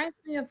reminds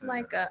me of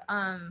like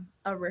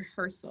a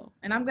rehearsal.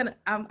 And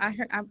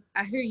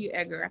I hear you,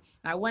 Edgar.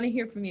 And I want to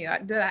hear from you.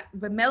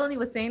 But Melanie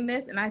was saying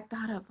this, and I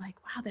thought of like,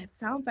 wow, that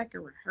sounds like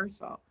a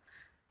rehearsal.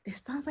 It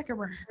sounds like a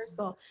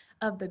rehearsal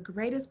of the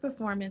greatest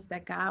performance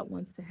that God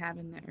wants to have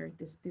in the earth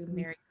is through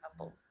married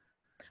couples.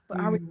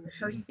 But are we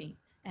rehearsing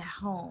at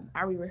home?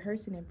 Are we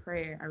rehearsing in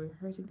prayer? Are we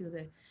rehearsing through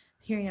the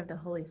hearing of the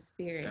Holy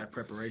Spirit? That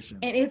preparation.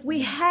 And if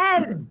we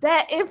had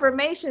that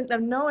information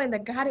of knowing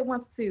that God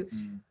wants to,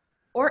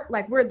 or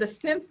like we're the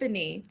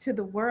symphony to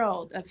the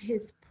world of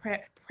his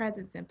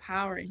presence and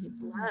power and his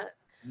love,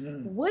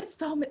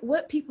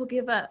 what people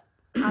give up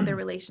on their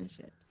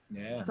relationships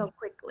so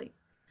quickly.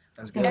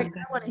 That's good. I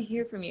want to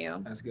hear from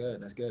you. That's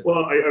good.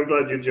 Well, I'm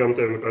glad you jumped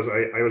in, because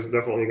I was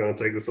definitely going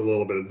to take this a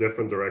little bit of a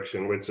different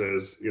direction, which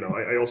is,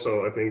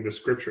 I think the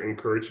scripture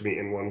encouraged me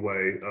in one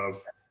way of,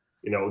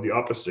 the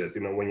opposite,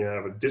 when you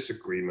have a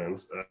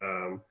disagreement.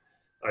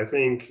 I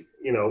think,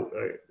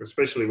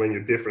 especially when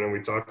you're different, and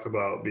we talked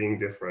about being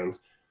different,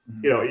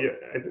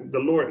 the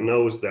Lord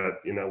knows that,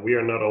 we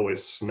are not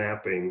always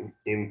snapping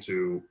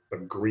into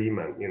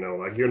agreement,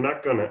 like you're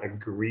not going to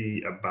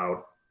agree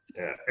about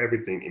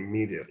everything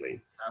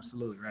immediately.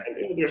 Absolutely right.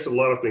 And there's a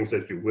lot of things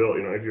that you will,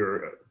 if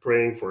you're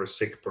praying for a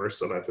sick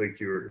person, I think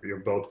you're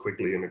both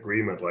quickly in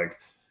agreement, like,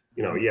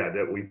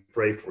 that we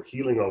pray for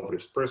healing over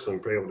this person,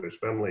 pray over this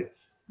family.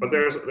 But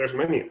there's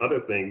many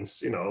other things,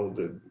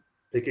 the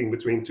picking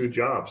between 2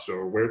 jobs,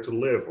 or where to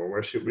live, or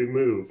where should we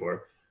move,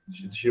 or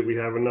should we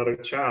have another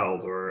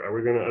child, or are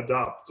we going to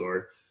adopt,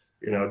 or,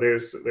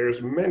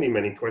 there's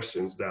many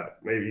questions that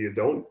maybe you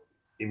don't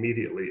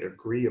immediately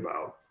agree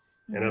about.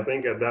 And I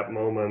think at that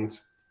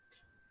moment,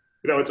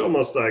 it's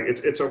almost like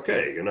it's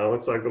okay.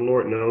 It's like the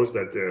Lord knows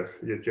that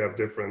you have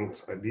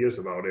different ideas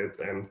about it.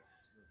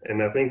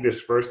 And I think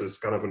this verse is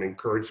kind of an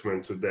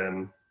encouragement to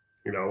then,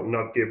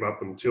 not give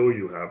up until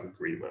you have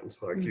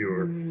agreements. Like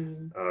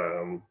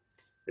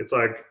it's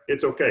like,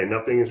 it's okay.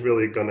 Nothing is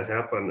really going to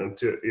happen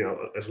until,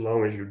 as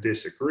long as you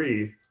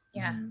disagree.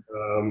 Yeah.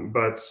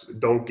 But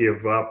don't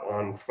give up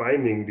on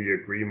finding the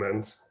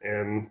agreement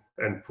and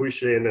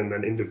push in, and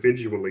then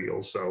individually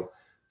also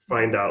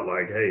find out,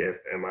 like, hey,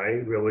 am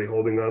I really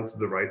holding on to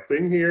the right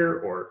thing here?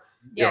 Or,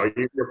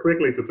 you're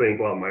quickly to think,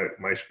 well,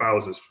 my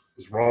spouse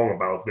is wrong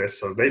about this,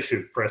 so they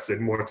should press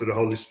it more to the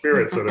Holy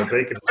Spirit so that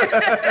they can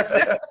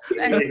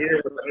hear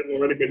what I've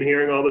already been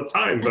hearing all the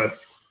time. But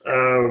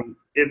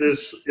it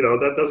is,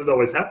 that doesn't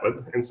always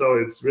happen. And so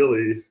it's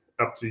really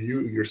up to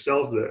you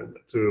yourself then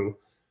to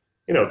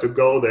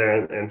go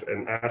there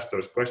and ask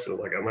those questions,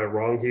 like, am I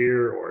wrong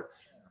here? Or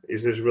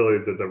is this really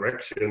the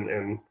direction?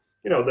 And,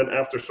 then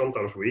after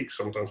sometimes weeks,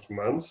 sometimes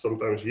months,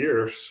 sometimes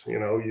years,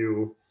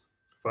 you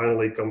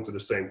finally come to the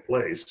same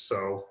place.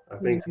 So I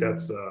think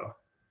that's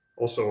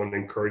also an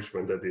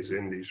encouragement that is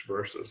in these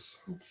verses.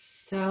 It's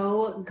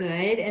so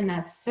good. And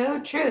that's so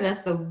true.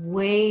 That's the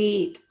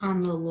wait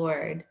on the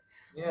Lord.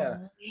 Yeah.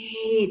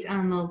 Wait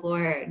on the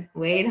Lord.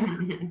 Wait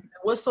on him.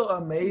 What's so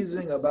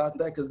amazing about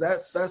that, because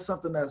that's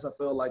something that I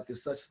feel like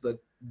is such the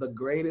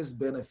greatest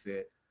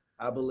benefit,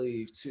 I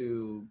believe,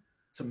 to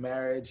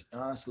marriage,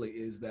 honestly,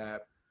 is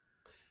that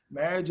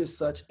marriage is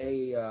such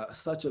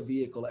a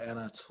vehicle and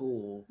a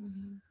tool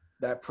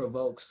that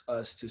provokes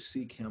us to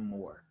seek him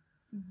more.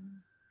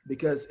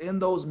 Because in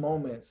those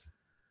moments,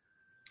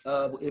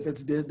 if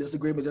it's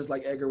disagreement, just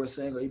like Edgar was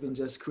saying, or even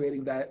just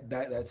creating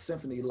that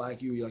symphony,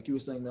 like you were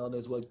saying, Melanie,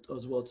 as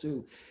well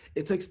too,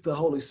 it takes the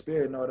Holy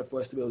Spirit in order for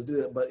us to be able to do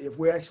that. But if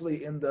we're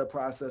actually in the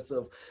process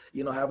of,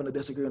 having a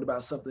disagreement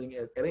about something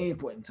at any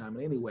point in time,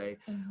 in any way,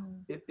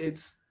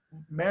 it's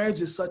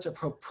marriage is such a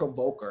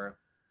provoker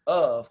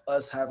of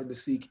us having to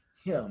seek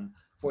him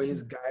for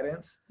his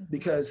guidance,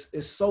 because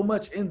it's so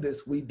much in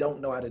this we don't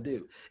know how to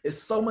do. It's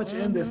so much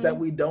in this that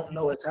we don't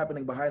know is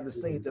happening behind the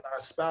scenes in our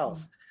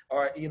spouse,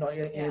 or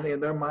in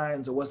their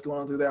minds, or what's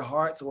going on through their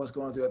hearts, or what's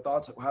going on through their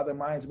thoughts, how their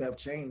minds may have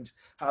changed,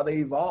 how they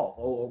evolve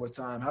over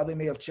time, how they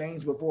may have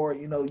changed before,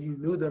 you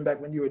knew them back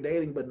when you were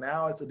dating, but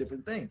now it's a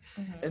different thing.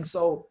 And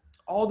so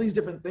all these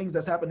different things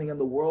that's happening in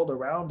the world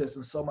around us,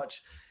 and so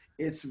much,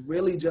 it's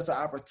really just an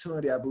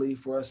opportunity, I believe,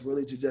 for us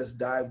really to just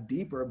dive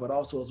deeper, but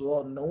also as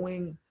well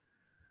knowing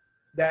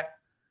that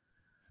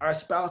our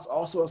spouse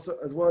also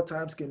as well at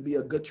times can be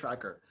a good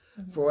tracker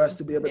for us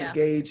to be able to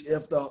gauge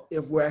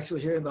if we're actually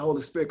hearing the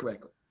Holy Spirit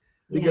correctly.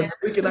 Because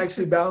we can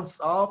actually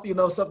bounce off,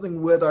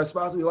 something with our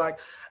spouse and be like,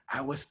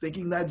 I was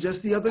thinking that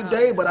just the other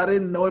day, but I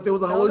didn't know if it was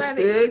the Holy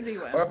Spirit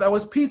or if that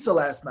was pizza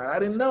last night. I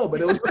didn't know,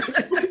 but it was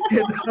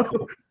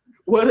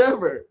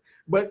whatever.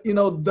 But,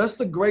 that's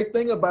the great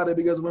thing about it,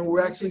 because when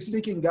we're actually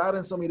seeking God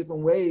in so many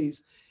different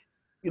ways,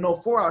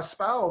 for our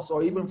spouse,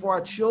 or even for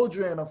our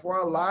children, or for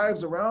our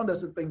lives around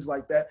us and things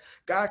like that,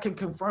 God can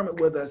confirm it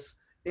with us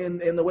in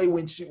the way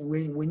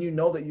when you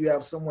know that you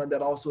have someone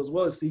that also as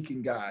well is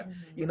seeking God.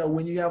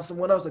 When you have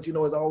someone else that is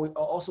always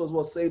also as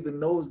well saved and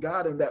knows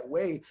God in that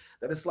way,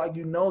 that it's like,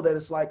 that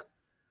it's like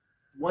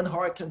one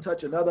heart can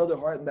touch another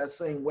heart in that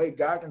same way.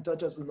 God can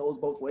touch us in those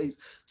both ways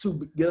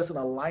to get us in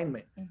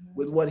alignment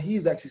with what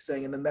he's actually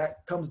saying. And then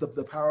that comes the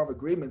power of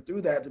agreement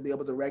through that, to be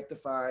able to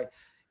rectify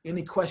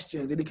any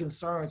questions, any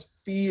concerns,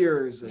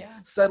 fears,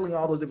 settling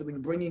all those different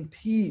things, bringing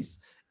peace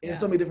in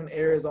so many different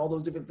areas. All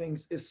those different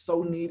things is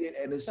so needed,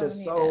 and it's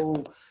just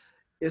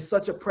it's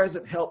such a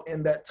present help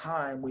in that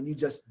time when you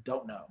just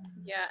don't know.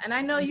 Yeah, and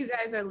I know you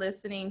guys are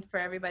listening. For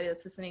everybody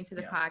that's listening to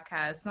the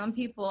podcast, some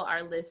people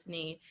are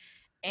listening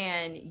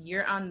and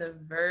you're on the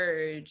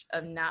verge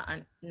of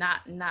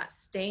not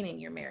staying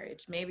in your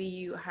marriage. Maybe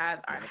you are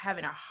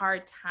having a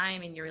hard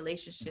time in your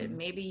relationship.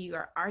 Maybe you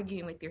are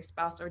arguing with your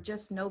spouse, or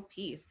just no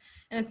peace.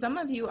 And some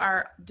of you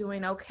are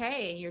doing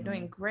okay, you're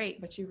doing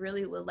great, but you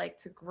really would like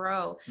to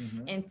grow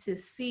and to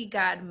see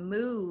God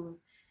move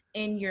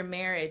in your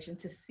marriage, and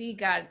to see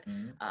God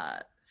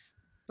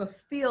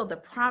fulfill the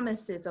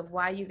promises of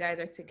why you guys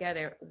are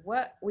together.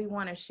 What we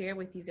want to share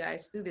with you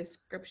guys through this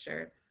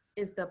scripture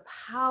is the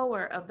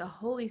power of the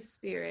Holy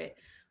Spirit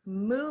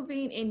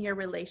moving in your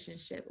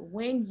relationship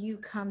when you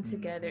come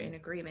together in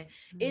agreement.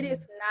 It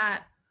is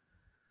not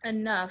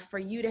enough for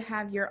you to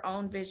have your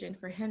own vision,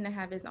 for him to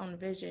have his own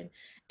vision,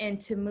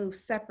 and to move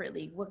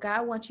separately. What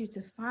God wants you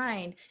to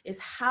find is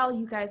how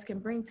you guys can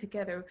bring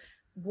together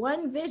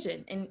one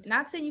vision. And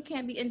not saying you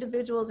can't be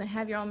individuals and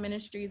have your own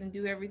ministries and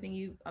do everything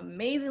you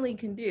amazingly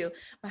can do,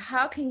 but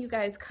how can you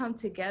guys come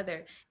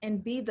together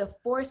and be the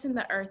force in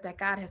the earth that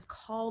God has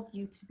called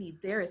you to be?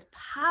 There is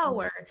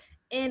power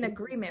in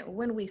agreement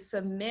when we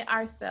submit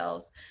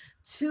ourselves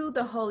to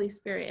the Holy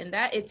Spirit. And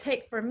that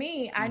for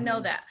me, I know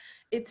that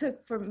it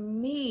took for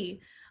me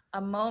a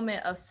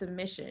moment of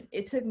submission.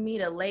 It took me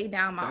to lay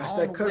down my own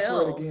that cuss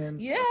will. word again.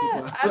 Yeah,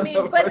 I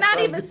mean, but not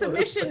even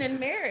submission in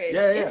marriage.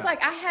 It's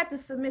like I had to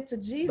submit to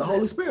Jesus. The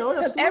Holy Spirit.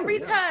 Because every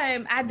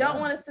time I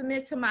don't want to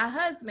submit to my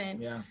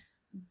husband,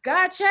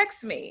 God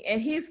checks me, and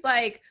he's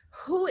like,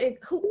 who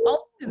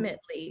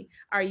ultimately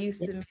are you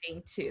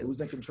submitting to?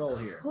 Who's in control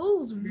here?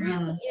 Who's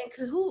really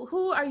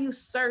who are you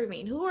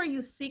serving? Who are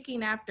you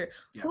seeking after?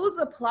 Whose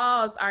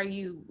applause are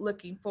you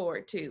looking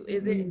forward to?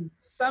 Is it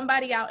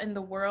somebody out in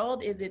the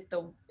world?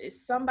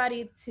 Is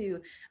somebody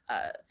to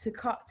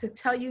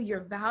tell you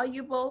you're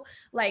valuable?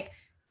 Like,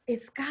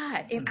 it's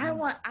God. And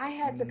I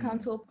had to come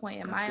to a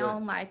point in my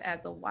own life,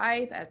 as a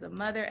wife, as a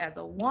mother, as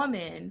a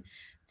woman,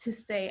 to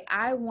say,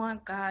 I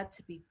want God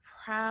to be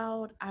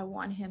proud. I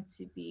want him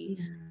to be,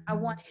 I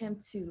want him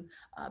to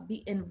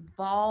be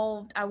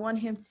involved. I want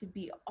him to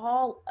be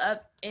all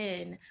up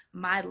in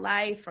my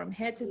life from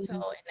head to toe.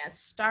 And that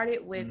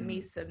started with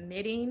me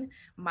submitting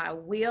my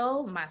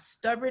will, my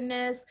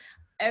stubbornness,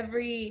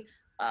 every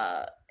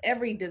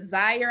every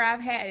desire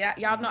I've had.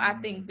 Y'all know I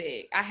think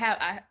big. I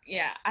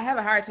have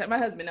a hard time. My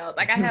husband knows.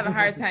 Like I have a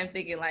hard time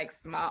thinking like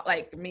small,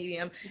 like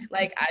medium.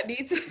 Like I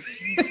need to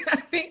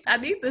I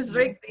need to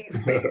shrink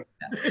these things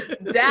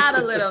down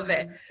a little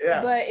bit.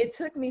 Yeah. But it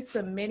took me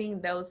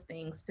submitting those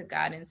things to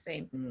God and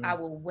saying, I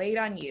will wait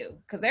on you.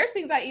 Because there's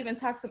things I even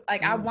talk to,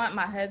 like I want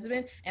my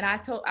husband, and I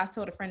told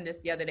a friend this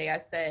the other day. I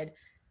said,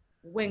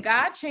 when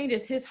God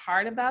changes his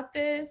heart about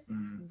this,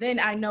 then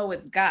I know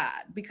it's God,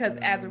 because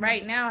as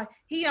right now,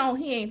 he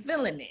ain't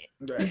feeling it.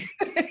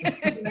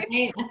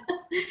 Right.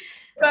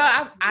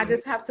 So I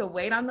just have to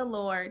wait on the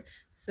Lord,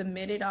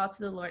 submit it all to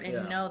the Lord,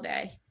 and know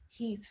that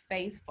he's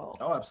faithful.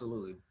 Oh,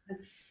 absolutely.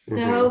 That's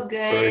so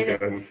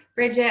good.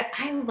 Bridget,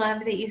 I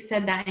love that you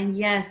said that. And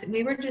yes,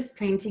 we were just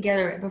praying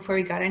together right before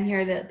we got in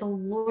here that the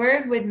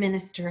Lord would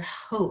minister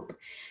hope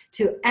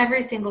to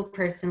every single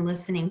person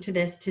listening to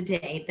this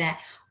today,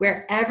 that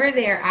wherever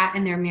they're at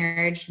in their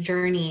marriage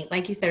journey,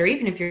 like you said, or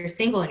even if you're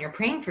single and you're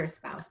praying for a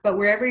spouse, but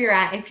wherever you're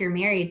at, if you're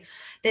married,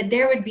 that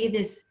there would be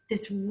this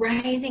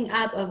rising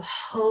up of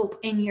hope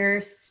in your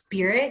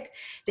spirit,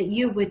 that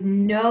you would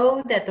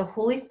know that the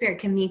Holy Spirit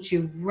can meet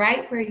you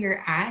right where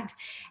you're at,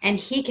 and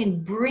he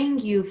can bring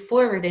you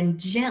forward and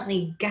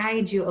gently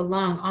guide you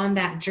along on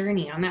that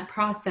journey, on that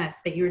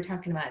process that you were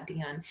talking about,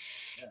 Dion.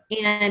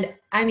 Yeah. And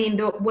I mean,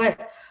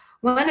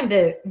 one of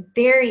the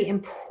very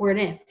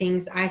important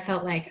things I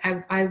felt like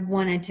I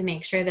wanted to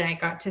make sure that I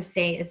got to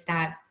say is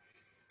that,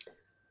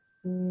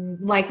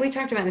 like we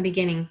talked about in the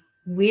beginning,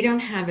 we don't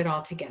have it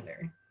all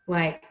together.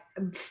 Like,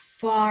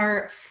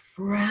 far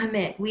from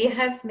it. We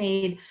have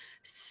made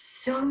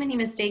so many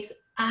mistakes.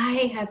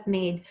 I have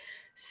made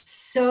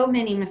so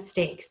many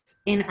mistakes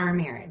in our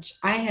marriage.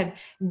 I have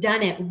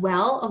done it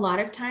well a lot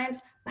of times,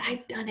 but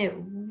I've done it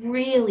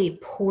really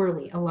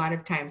poorly a lot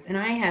of times. And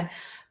I have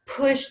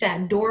pushed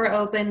that door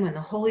open when the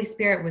Holy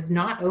Spirit was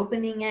not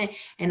opening it.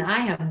 And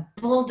I have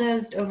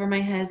bulldozed over my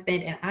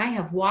husband, and I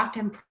have walked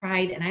in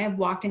pride, and I have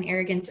walked in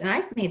arrogance. And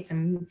I've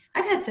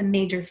had some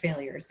major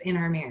failures in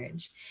our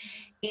marriage.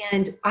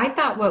 And I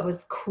thought what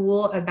was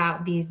cool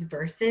about these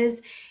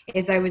verses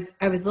is I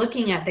was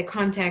looking at the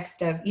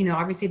context of,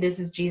 obviously this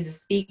is Jesus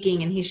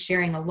speaking and he's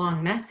sharing a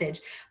long message,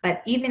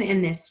 but even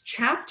in this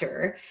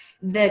chapter,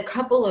 the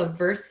couple of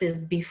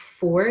verses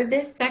before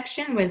this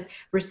section was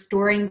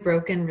restoring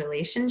broken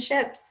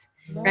relationships.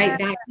 Yeah. Right?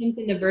 That comes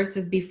in the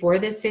verses before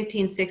this,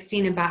 15,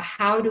 16, about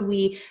how do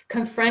we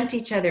confront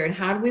each other, and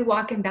how do we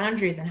walk in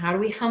boundaries, and how do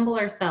we humble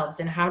ourselves,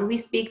 and how do we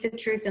speak the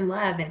truth in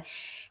love.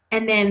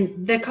 And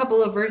then the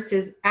couple of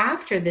verses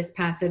after this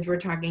passage we're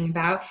talking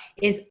about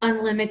is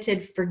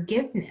unlimited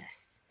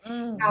forgiveness.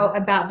 How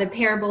about the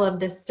parable of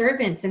the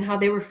servants and how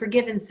they were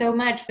forgiven so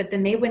much, but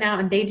then they went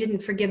out and they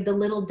didn't forgive the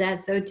little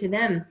debts owed to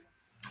them.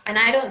 And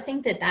I don't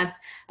think that that's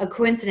a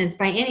coincidence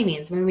by any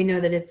means, when we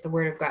know that it's the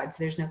word of God, so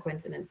there's no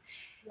coincidence.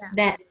 Yeah.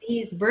 That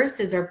these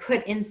verses are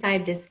put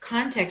inside this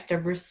context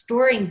of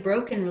restoring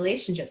broken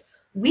relationships.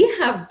 We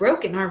have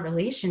broken our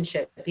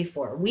relationship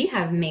before. We've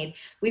made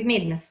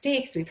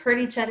mistakes. We've hurt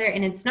each other.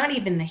 And it's not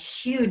even the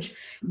huge,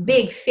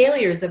 big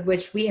failures of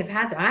which we have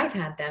had. I've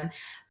had them,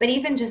 but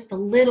even just the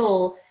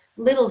little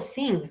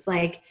things,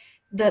 like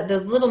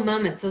those little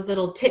moments, those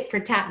little tit for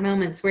tat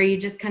moments where you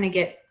just kind of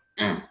get,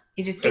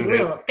 you just get a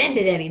little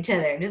offended at each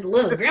other, just a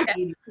little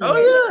grumpy.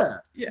 Oh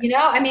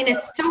yeah. I mean,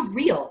 it's so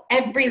real.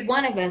 Every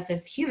one of us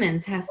as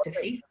humans has to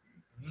face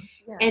it.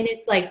 Yeah. And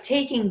it's like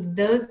taking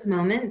those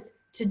moments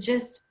to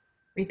just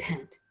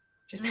repent,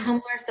 just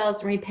humble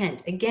ourselves and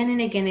repent again and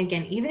again and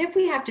again. Even if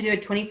we have to do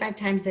it 25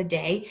 times a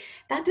day,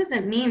 that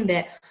doesn't mean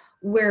that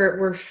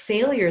we're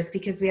failures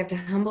because we have to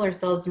humble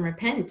ourselves and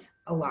repent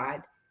a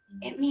lot.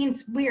 It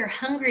means we're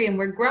hungry and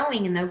we're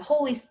growing, and the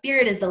Holy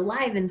Spirit is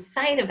alive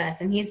inside of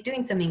us, and he's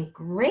doing something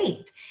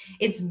great.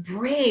 It's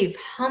brave,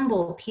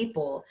 humble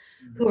people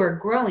who are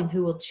growing,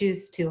 who will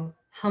choose to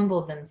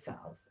humble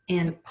themselves,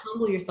 and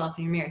humble yourself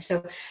in your marriage.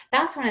 So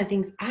that's one of the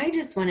things I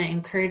just want to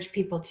encourage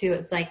people to.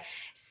 It's like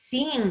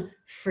seeing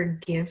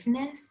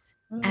forgiveness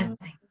as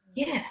a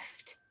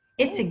gift.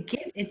 It's a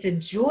gift. It's a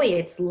joy.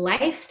 It's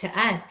life to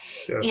us.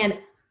 Yes. And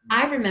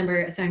I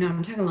remember, so I know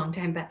I'm talking a long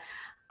time, but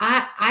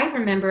I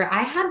remember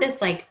I had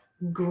this like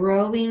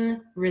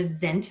growing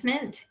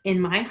resentment in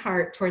my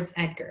heart towards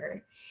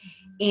Edgar.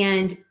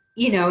 And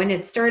and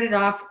it started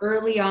off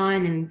early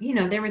on, and,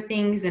 there were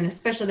things, and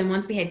especially then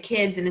once we had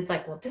kids, and it's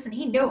like, well, doesn't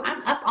he know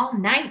I'm up all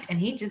night, and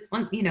he just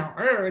wants,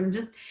 and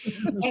just,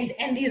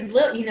 and these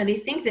little,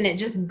 these things, and it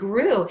just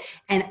grew.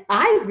 And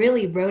I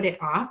really wrote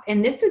it off.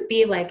 And this would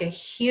be like a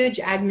huge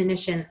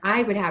admonition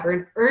I would have, or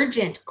an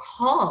urgent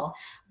call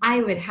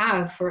I would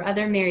have for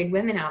other married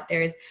women out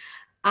there, is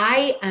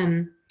I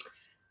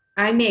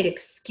made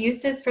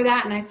excuses for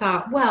that. And I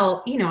thought,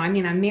 well,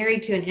 I'm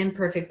married to an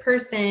imperfect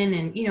person.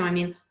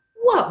 And,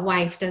 what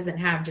wife doesn't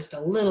have just a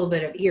little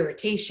bit of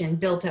irritation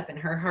built up in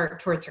her heart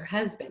towards her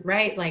husband,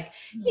 right? Like,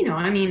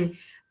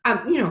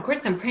 of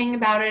course I'm praying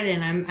about it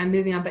and I'm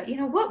moving on, but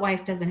what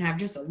wife doesn't have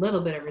just a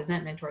little bit of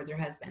resentment towards her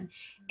husband?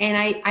 And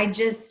I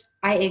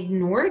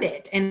ignored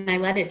it and I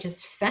let it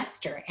just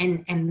fester.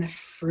 And the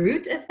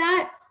fruit of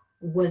that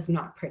was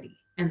not pretty.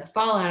 And the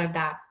fallout of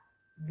that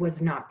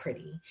was not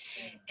pretty.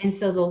 And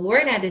so the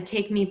Lord had to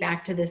take me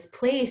back to this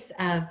place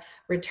of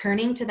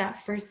returning to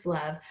that first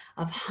love,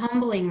 of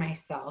humbling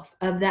myself,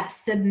 of that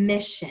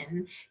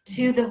submission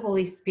to the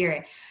Holy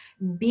Spirit,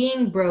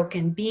 being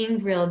broken,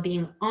 being real,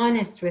 being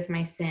honest with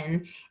my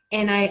sin.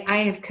 And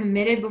I have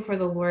committed before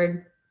the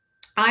Lord,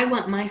 I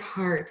want my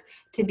heart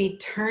to be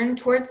turned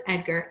towards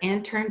Edgar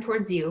and turned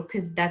towards you,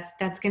 because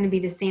that's going to be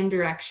the same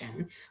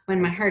direction.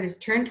 When my heart is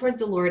turned towards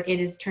the Lord, it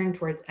is turned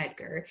towards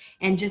Edgar,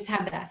 and just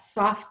have that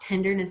soft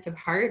tenderness of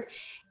heart.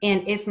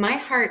 And if my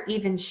heart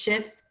even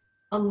shifts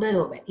a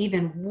little bit,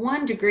 even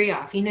 1 degree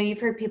off, you've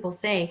heard people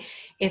say,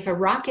 if a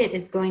rocket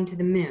is going to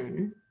the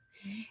moon,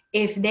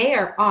 if they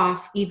are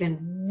off even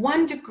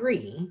 1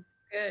 degree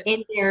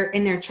in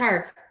their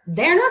chart,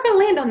 they're not going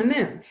to land on the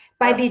moon.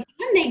 By the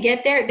time they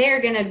get there,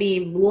 they're going to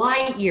be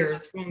light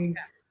years from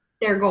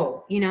their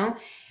goal,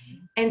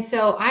 And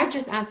so I've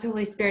just asked the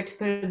Holy Spirit to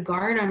put a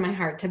guard on my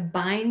heart, to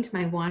bind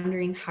my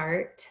wandering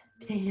heart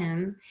to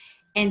him,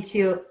 and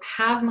to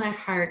have my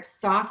heart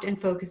soft and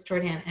focused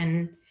toward him.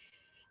 And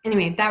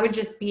anyway, that would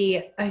just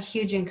be a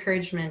huge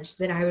encouragement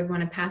that I would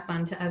want to pass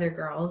on to other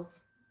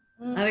girls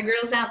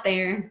out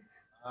there.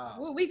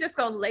 Well, we just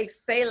gonna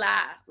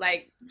Selah,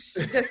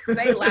 just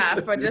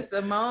Selah for just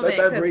a moment.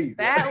 Let that breathe.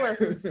 That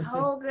was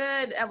so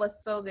good. That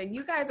was so good.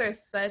 You guys are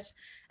such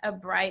a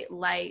bright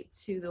light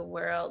to the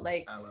world.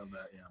 I love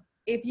that. Yeah.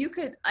 If you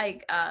could, I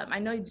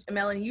know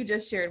Melanie, you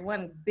just shared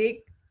one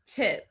big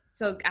tip.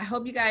 So I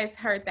hope you guys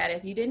heard that.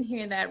 If you didn't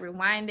hear that,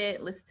 rewind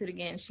it, listen to it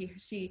again.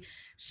 She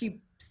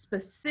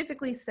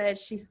specifically said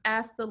she's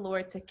asked the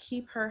Lord to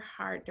keep her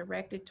heart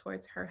directed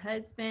towards her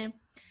husband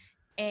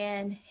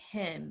and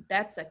him.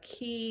 That's a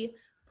key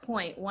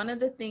point. One of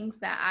the things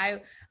that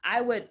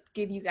I would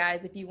give you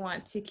guys, if you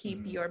want to keep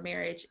your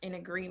marriage in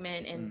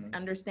agreement and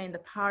understand the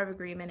power of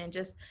agreement, and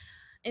just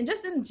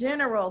in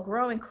general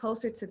growing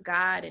closer to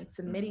God and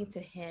submitting to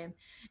him,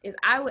 is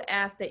I would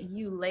ask that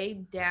you lay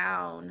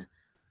down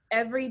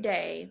every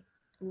day,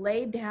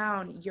 lay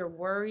down your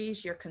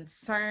worries, your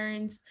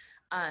concerns.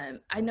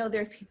 I know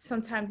there's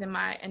sometimes in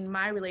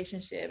our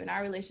relationship,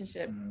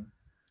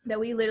 that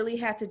we literally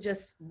had to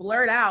just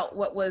blurt out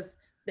what was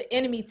the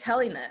enemy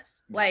telling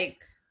us.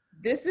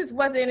 This is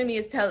what the enemy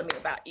is telling me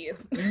about you.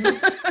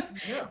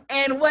 Yeah.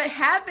 And what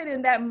happened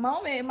in that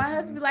moment, my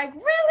husband would be like,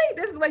 really?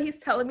 This is what he's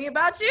telling me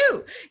about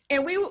you.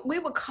 And we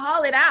would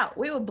call it out.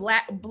 We would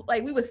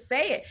we would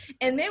say it.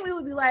 And then we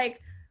would be like,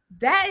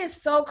 that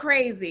is so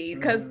crazy,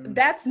 because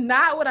that's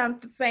not what I'm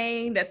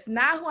saying. That's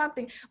not who I'm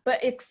thinking.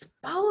 But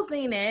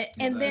exposing it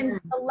and then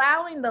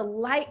allowing the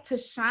light to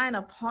shine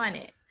upon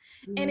it.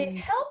 And it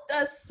helped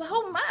us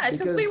so much,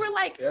 because we were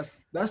like,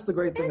 that's the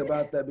great thing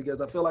about that, because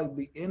I feel like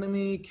the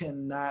enemy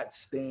cannot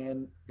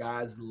stand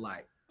God's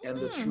light and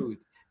the truth.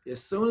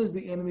 As soon as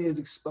the enemy is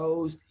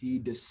exposed, he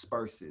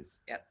disperses.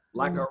 Yep.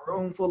 Like a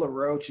room full of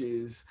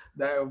roaches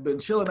that have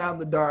been chilling out in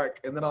the dark,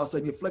 and then all of a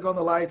sudden you flick on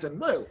the lights and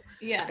boom,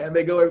 and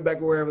they go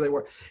back wherever they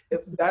were.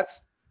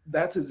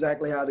 That's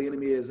exactly how the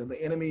enemy is. And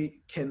the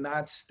enemy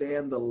cannot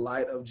stand the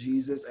light of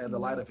Jesus and the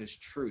light of his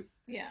truth.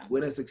 Yeah.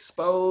 When it's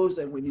exposed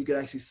and when you can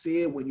actually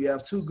see it, when you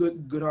have two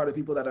good-hearted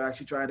people that are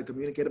actually trying to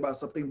communicate about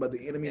something, but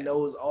the enemy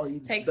knows all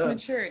he's takes done.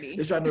 Maturity.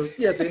 It's trying to,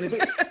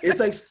 it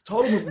takes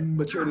total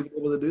maturity to be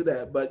able to do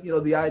that. But,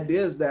 the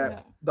idea is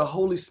that the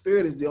Holy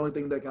Spirit is the only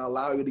thing that can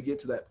allow you to get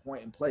to that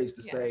point in place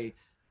to say,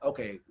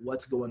 okay,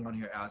 what's going on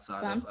here outside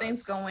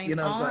Something's of us? Going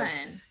on.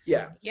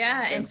 Yeah.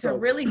 Yeah. And to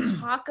really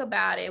talk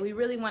about it. We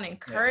really want to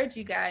encourage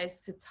you guys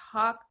to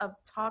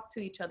talk to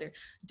each other.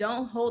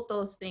 Don't hold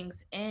those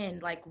things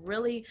in.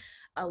 Really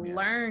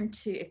learn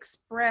to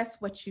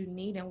express what you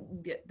need and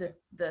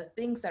the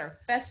things that are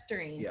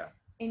festering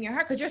in your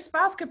heart. Because your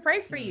spouse could pray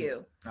for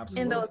you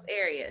in those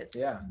areas.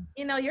 Yeah.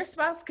 Your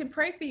spouse can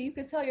pray for you. You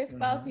could tell your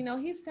spouse,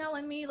 he's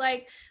telling me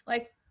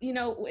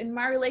in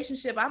my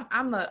relationship,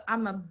 I'm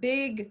a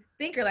big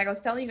thinker, like I was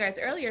telling you guys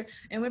earlier.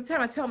 And every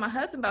time I tell my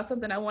husband about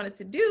something I wanted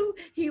to do,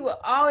 he would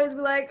always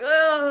be like,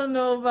 oh, I don't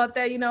know about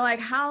that,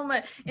 how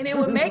much, and it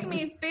would make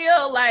me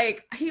feel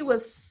like he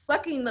was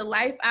sucking the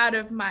life out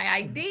of my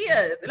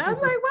ideas. And I was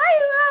like, why are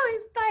you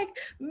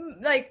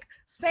always like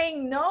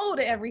saying no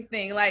to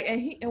everything?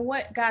 And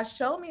what God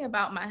showed me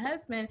about my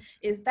husband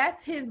is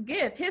that's his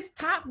gift. His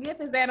top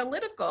gift is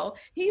analytical.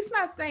 He's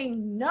not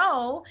saying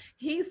no,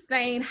 he's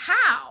saying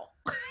how.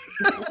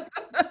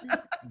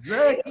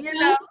 Exactly.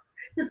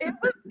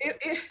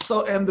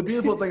 So, and the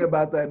beautiful thing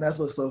about that, and that's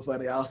what's so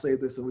funny, I'll say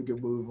this so we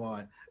can move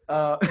on.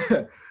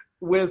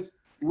 With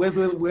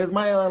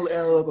my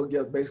analytical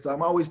gift, basically,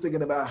 I'm always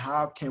thinking about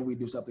how can we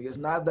do something. It's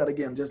not that,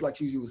 again, just like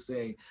she was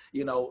saying,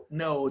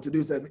 no to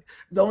do something.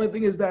 The only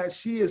thing is that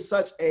she is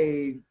such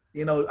a,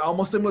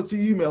 almost similar to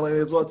you, Melanie,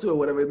 as well, too, or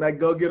whatever, and that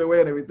go get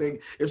away and everything.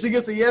 If she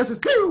gets a yes, it's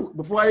pew!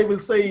 Before I even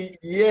say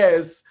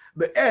yes,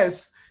 the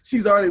S,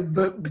 she's already,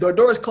 the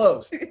door's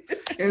closed.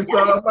 And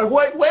so I'm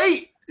like,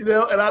 wait, you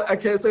know, and I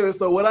can't say this.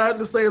 So what I have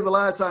to say is a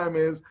lot of time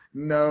is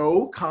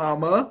no,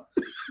 comma.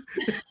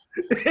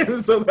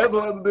 And so that's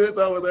what I have to do. It's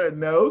over there,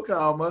 no,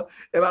 comma.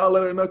 And I'll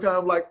let her know, kind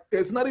of like,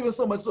 it's not even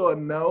so much so a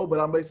no, but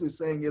I'm basically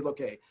saying is,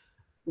 okay,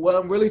 what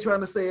I'm really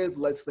trying to say is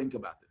let's think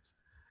about this.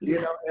 You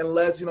know, and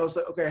let's, you know,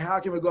 say, okay, how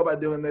can we go about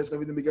doing this and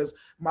everything? Because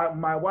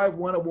my wife,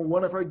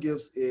 one of her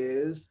gifts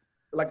is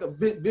like a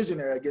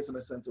visionary, I guess, in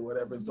a sense or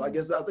whatever. And so I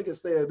guess I think it's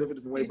stated a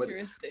different way, but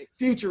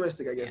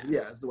futuristic, I guess.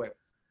 Yeah, is the way.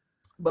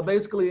 But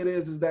basically it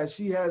is that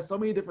she has so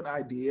many different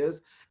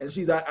ideas, and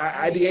she's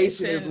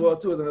ideation as well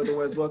too, is another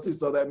one as well too.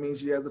 So that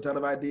means she has a ton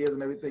of ideas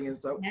and everything.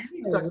 And so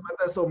she talks about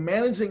that. So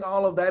managing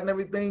all of that and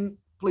everything,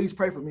 please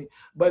pray for me.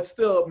 But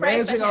still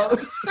managing all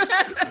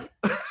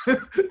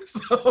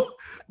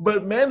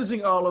but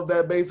managing all of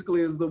that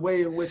basically is the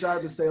way in which I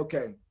have to say,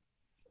 okay,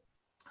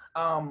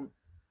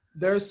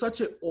 there's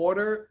such an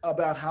order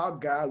about how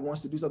God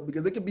wants to do something,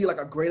 because it could be like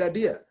a great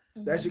idea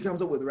that she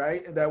comes up with,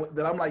 right? And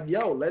that I'm like,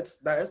 yo, that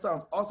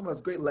sounds awesome.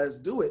 That's great. Let's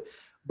do it.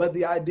 But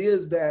the idea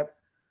is that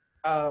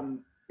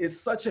it's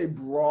such a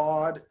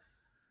broad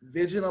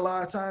vision a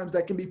lot of times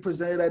that can be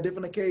presented at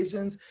different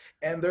occasions.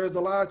 And there's a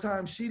lot of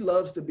times she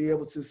loves to be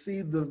able to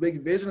see the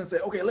big vision and say,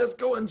 okay, let's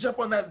go and jump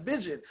on that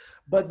vision.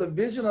 But the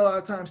vision a lot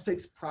of times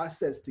takes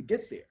process to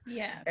get there.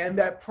 Yeah. And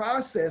that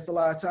process, a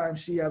lot of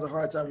times she has a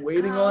hard time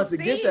waiting on to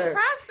get there.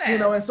 Process. You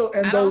know, and so,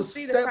 and those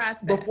steps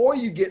before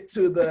you get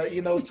to the,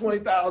 you know,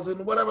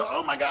 20,000, whatever,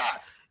 oh my God.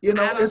 You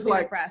know, it's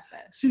like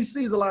she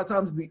sees a lot of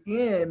times the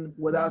end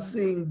without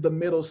seeing the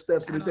middle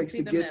steps that it takes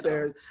to get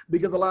there.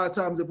 Because a lot of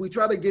times if we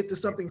try to get to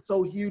something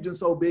so huge and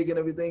so big and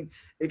everything,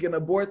 it can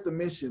abort the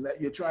mission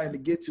that you're trying to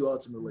get to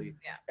ultimately.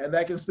 Yeah. And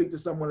that can speak to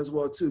someone as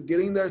well too.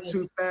 Getting there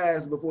too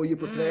fast before you're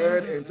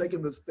prepared and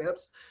taking the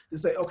steps to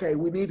say, okay,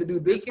 we need to do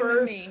this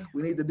first,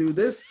 we need to do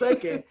this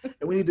second,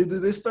 and we need to do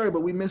this third,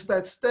 but we missed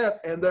that step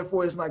and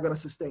therefore it's not going to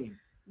sustain.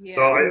 Yeah.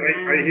 So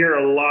I hear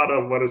a lot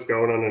of what is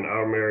going on in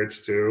our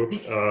marriage too.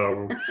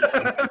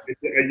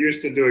 I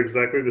used to do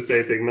exactly the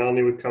same thing.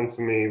 Melanie would come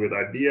to me with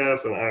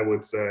ideas and I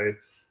would say,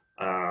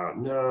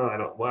 no, I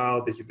don't.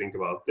 Well, did you think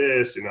about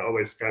this? You know,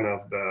 always kind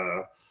of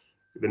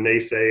the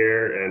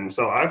naysayer. And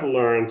so I've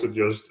learned to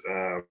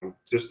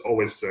just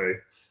always say,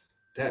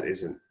 that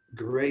is a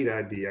great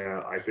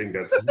idea. I think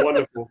that's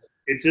wonderful.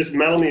 It's just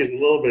Melanie is a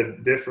little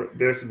bit different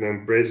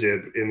than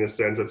Bridget in the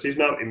sense that she's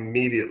not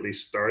immediately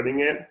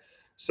starting it.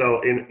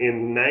 So in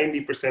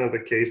 90% of the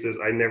cases,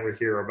 I never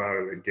hear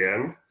about it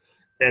again.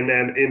 And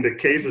then in the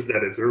cases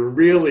that it's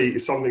really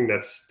something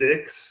that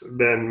sticks,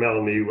 then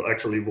Melanie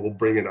will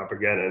bring it up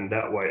again. And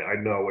that way I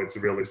know it's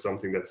really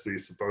something that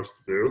she's supposed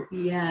to do.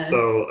 Yes,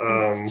 so,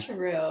 it's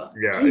true.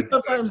 Yeah, she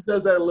sometimes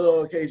does that a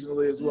little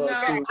occasionally as well.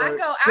 No, too. I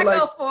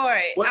go for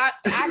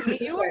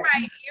it. You were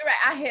right. You're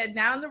right. I had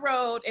down the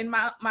road, and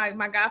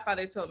my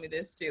godfather told me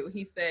this too.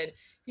 He said,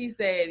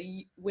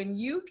 when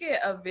you get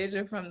a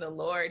vision from the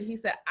Lord, he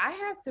said, I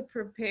have to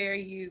prepare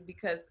you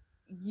because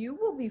you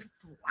will be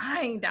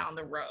flying down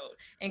the road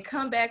and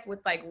come back with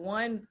like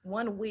one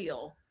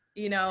wheel,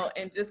 you know,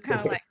 and just kind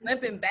of like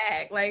limping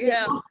back. Like,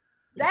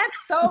 that's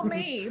so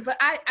me. But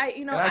I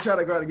you know, and I try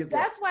to guard against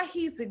that's why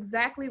he's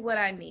exactly what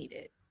I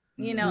needed,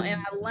 you know,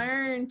 and I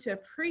learned to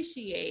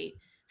appreciate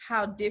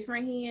how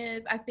different he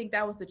is. I think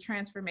that was the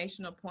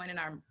transformational point in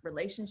our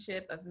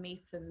relationship of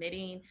me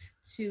submitting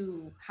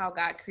to how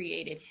God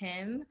created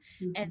him,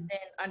 and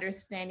then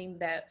understanding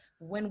that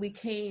when we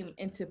came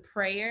into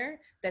prayer,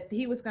 that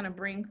he was going to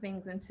bring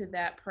things into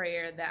that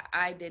prayer that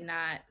I did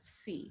not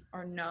see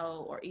or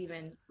know or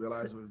even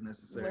realize was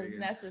necessary.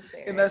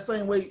 In that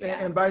same way,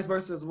 and vice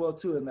versa as well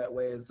too, in that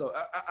way. And so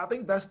I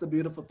think that's the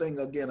beautiful thing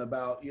again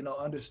about, you know,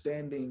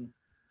 understanding.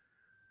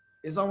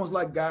 It's almost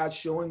like God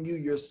showing you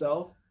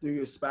yourself through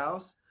your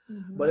spouse,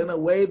 but in a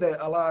way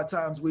that a lot of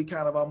times we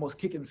kind of almost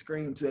kick and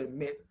scream to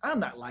admit, I'm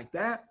not like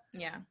that.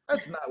 Yeah.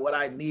 That's not what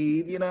I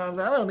need. You know what I'm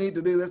saying? I don't need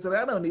to do this and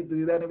I don't need to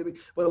do that and everything.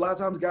 But a lot of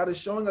times God is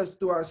showing us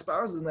through our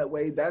spouses in that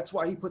way. That's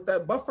why he put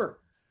that buffer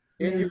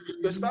in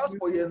your spouse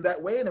for you in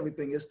that way and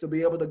everything, is to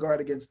be able to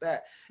guard against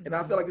that. And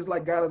I feel like it's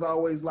like God is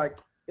always like,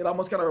 it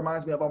almost kind of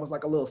reminds me of almost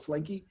like a little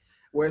slinky,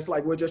 where it's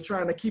like we're just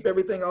trying to keep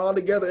everything all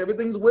together.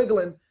 Everything's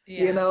wiggling,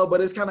 you know,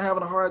 but it's kind of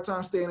having a hard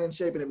time staying in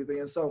shape and everything.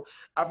 And so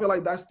I feel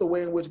like that's the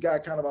way in which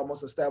God kind of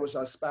almost established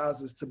our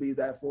spouses to be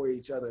that for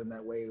each other in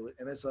that way.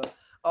 And it's a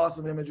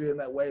awesome imagery in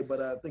that way, but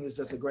I think it's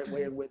just a great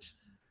way in which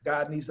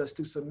God needs us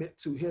to submit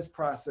to his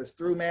process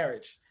through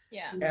marriage.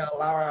 And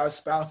allow our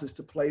spouses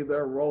to play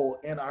their role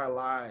in our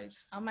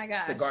lives. Oh my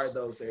gosh. To guard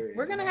those areas.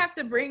 We're going to have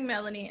to bring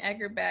Melanie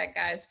Egger back,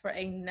 guys, for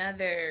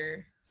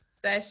another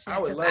session,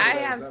 because I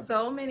have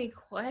so many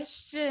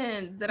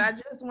questions that I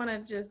just want to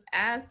just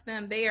ask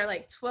them. They are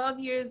like 12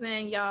 years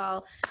in,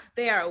 y'all.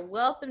 They are a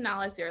wealth of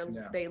knowledge.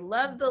 They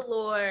love the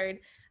Lord.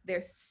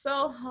 They're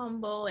so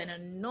humble and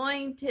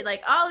anointed,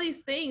 like all these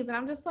things. And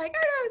I'm just like, I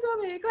got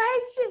so many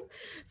questions.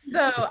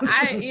 So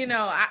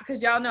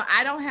because y'all know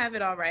I don't have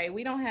it all right.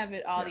 We don't have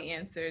it all the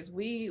answers.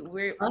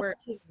 We're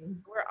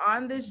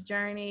on this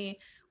journey.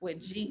 with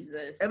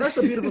Jesus. And that's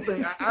the beautiful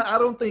thing. I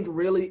don't think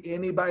really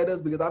anybody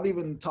does, because I've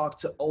even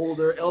talked to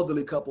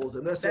elderly couples,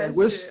 and they're saying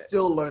we're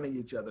still learning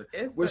each other.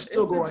 We're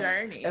still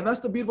growing. And that's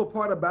the beautiful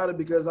part about it,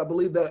 because I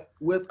believe that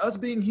with us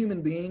being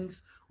human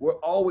beings, we're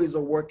always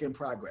a work in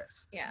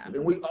progress. Yeah.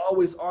 And we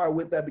always are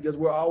with that, because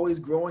we're always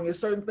growing. And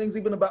certain things,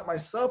 even about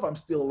myself, I'm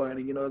still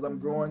learning, you know, as I'm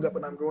growing up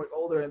and I'm growing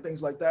older and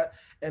things like that.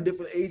 And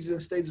different ages and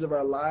stages of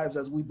our lives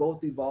as we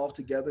both evolve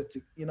together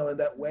to, you know, in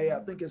that way. I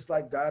think it's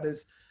like God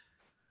is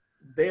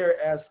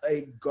there as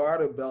a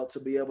garter belt to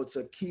be able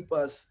to keep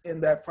us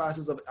in that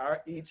process of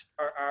our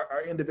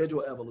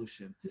individual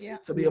evolution. Yeah.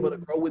 To be able to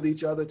grow with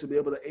each other, to be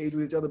able to age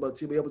with each other, but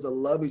to be able to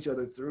love each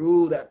other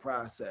through that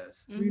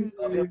process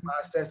of him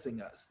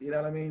processing us. You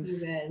know what I mean?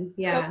 Good.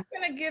 Yeah. So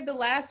we're gonna give the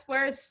last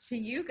words to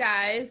you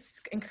guys.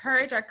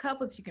 Encourage our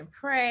couples. You can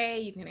pray,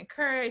 you can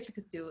encourage, you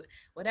can do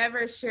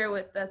whatever, share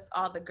with us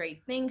all the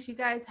great things you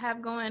guys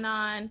have going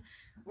on.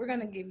 We're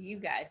gonna give you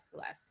guys the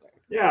last word.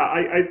 Yeah,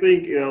 I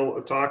think, you know,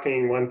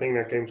 talking, one thing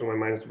that came to my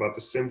mind is about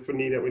the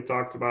symphony that we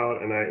talked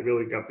about. And I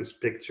really got this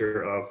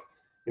picture of,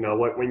 you know,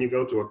 when you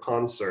go to a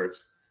concert,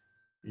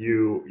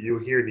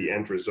 you hear the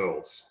end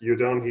results. You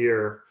don't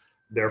hear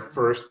their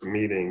first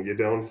meeting. You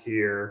don't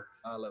hear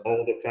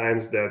all the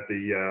times that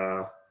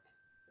the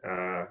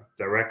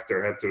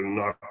director had to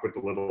knock with a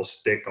little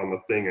stick on the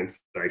thing and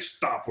say,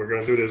 stop, we're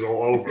going to do this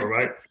all over,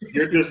 right?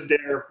 You're just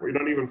there,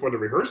 not even for the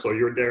rehearsal.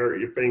 You're there,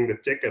 you're paying the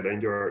ticket,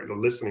 and you're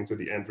listening to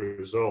the end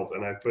result.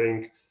 And I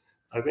think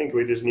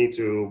we just need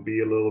to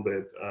be a little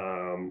bit,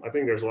 I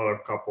think there's a lot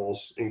of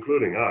couples,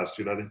 including us,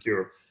 you know, that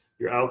you're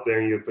out there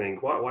and you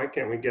think, why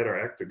can't we get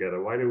our act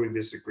together? Why do we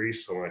disagree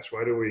so much?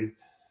 Why do we,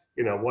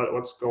 you know,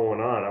 what's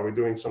going on? Are we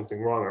doing something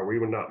wrong? Are we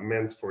not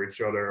meant for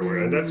each other?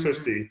 And that's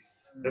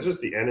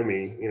just the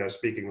enemy, you know,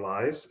 speaking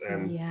lies.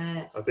 And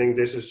yes. I think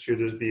should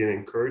just be an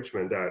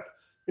encouragement that,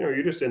 you know,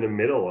 you're just in the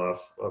middle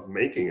of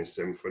making a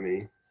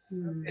symphony,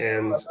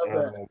 and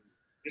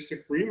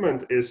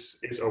disagreement is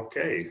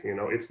okay. You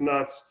know, it's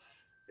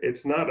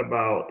not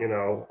about, you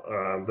know,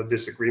 the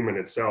disagreement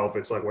itself.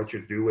 It's like what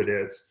you do with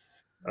it.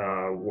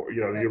 You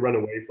know, you run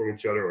away from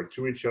each other or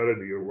to each other.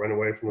 Do you run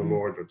away from the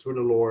Lord or to the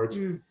Lord?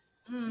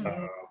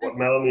 What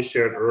Melanie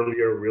shared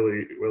earlier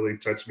really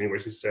touched me, where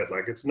she said,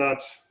 like, it's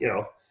not, you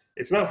know,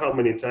 it's not how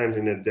many times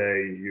in a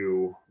day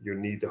you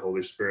need the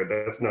Holy Spirit.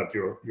 That's not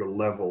your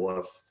level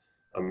of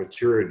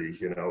maturity.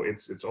 You know,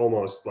 it's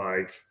almost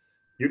like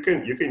you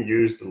can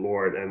use the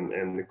Lord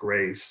and the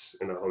grace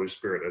and the Holy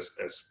Spirit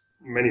as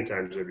many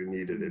times as you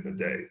need it in a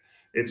day.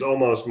 It's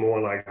almost more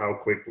like, how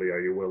quickly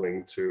are you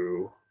willing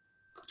to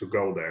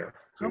go there?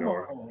 Come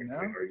on,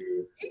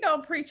 you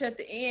gonna preach at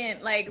the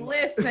end? Like,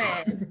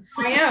 listen.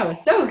 I know,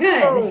 so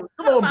good.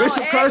 Come on,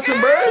 Bishop Carson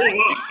Bird.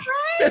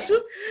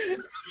 Bishop.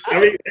 I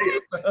mean,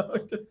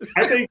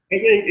 I think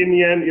in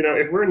the end, you know,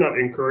 if we're not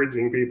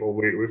encouraging people,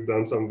 we've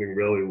done something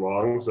really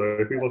wrong. So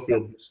if people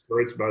feel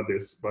discouraged by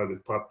this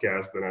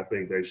podcast, then I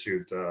think they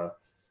should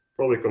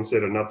probably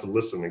consider not to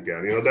listen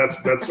again. You know, that's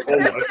exactly.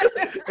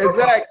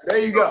 There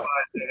you go.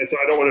 So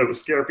I don't want to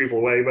scare people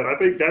away, but I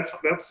think that's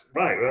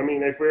right. I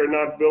mean, if we're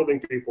not building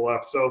people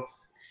up, so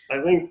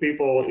I think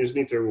people just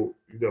need to,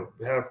 you know,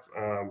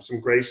 have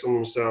some grace on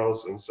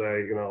themselves and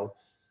say, you know,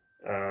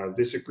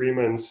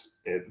 disagreements,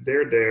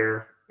 they're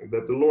there.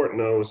 That the Lord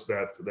knows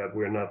that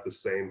we're not the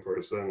same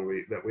person.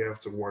 That we have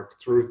to work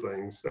through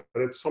things. That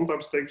it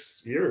sometimes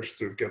takes years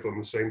to get on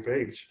the same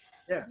page.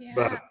 Yeah.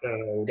 But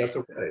that's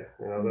okay.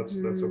 You know, that's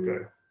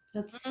okay.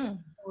 That's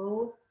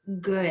so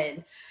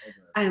good.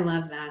 I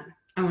love that.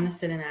 I want to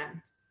sit in that.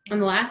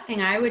 And the last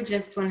thing I would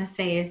just want to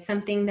say is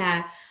something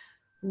that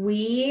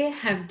we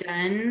have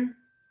done,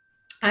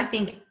 I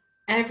think,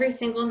 every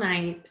single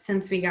night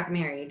since we got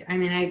married. I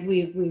mean,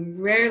 we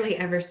rarely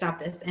ever stop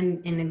this.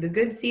 And in the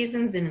good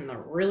seasons and in the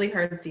really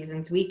hard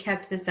seasons, we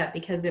kept this up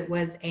because it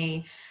was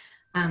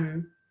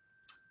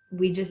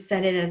we just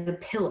set it as a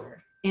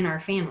pillar in our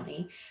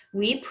family.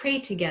 We pray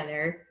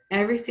together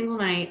every single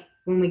night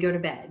when we go to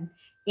bed.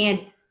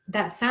 And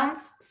that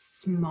sounds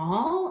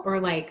small, or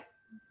like,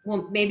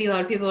 well, maybe a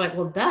lot of people are like,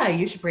 well, duh,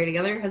 you should pray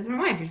together, husband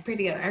and wife, you should pray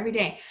together every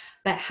day.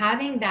 But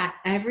having that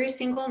every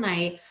single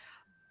night,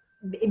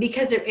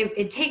 because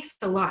it takes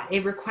a lot.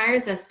 It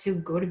requires us to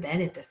go to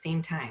bed at the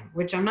same time,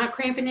 which I'm not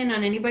cramping in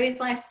on anybody's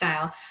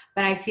lifestyle,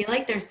 but I feel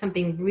like there's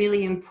something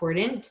really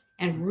important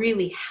and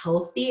really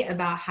healthy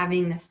about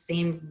having the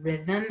same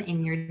rhythm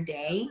in your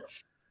day.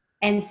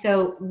 And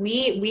so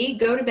we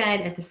go to bed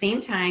at the same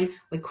time,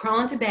 we crawl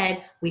into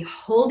bed, we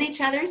hold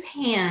each other's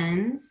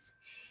hands,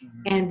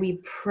 and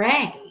we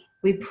pray.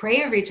 We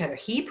pray over each other.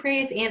 He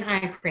prays and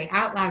I pray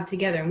out loud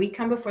together, and we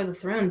come before the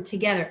throne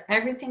together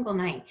every single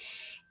night.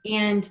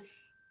 And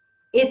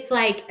it's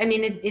like, I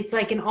mean, it's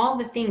like in all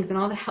the things and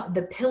all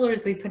the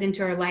pillars we put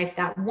into our life,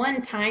 that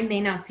one time may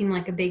not seem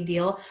like a big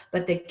deal,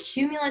 but the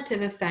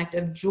cumulative effect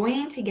of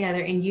joining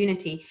together in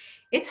unity,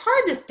 it's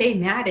hard to stay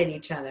mad at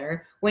each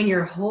other when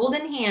you're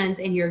holding hands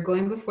and you're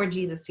going before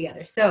Jesus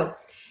together. So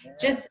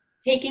just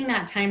taking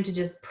that time to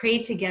just pray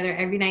together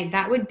every night,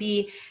 that would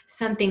be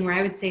something where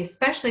I would say,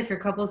 especially for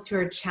couples who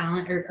are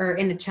or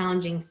in a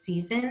challenging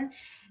season,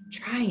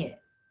 try it.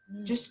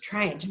 Just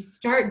try it. Just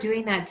start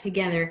doing that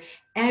together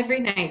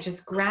every night.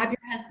 Just grab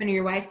your husband or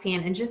your wife's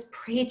hand and just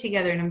pray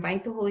together and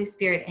invite the Holy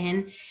Spirit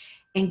in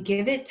and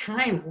give it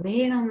time.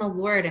 Wait on the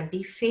Lord and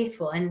be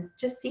faithful and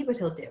just see what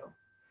he'll do.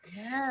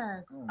 Yeah.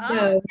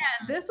 So,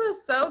 yeah. This was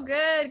so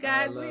good,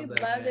 guys. We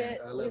love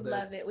it. We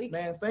love it.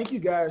 Man, thank you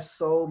guys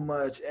so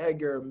much.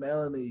 Edgar,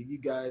 Melanie, you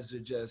guys are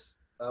just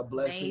a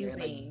blessing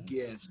and a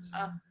gift.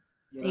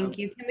 Thank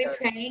you. Can we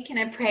pray? Can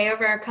I pray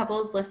over our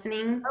couples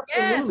listening?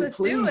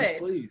 Absolutely. Yes,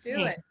 please.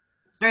 Do it.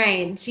 All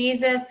right,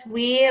 Jesus,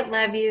 we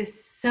love you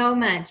so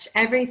much.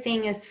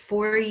 Everything is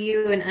for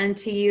you and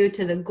unto you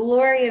to the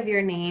glory of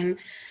your name.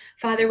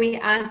 Father, we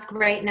ask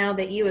right now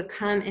that you would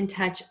come and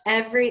touch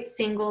every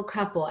single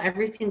couple,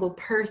 every single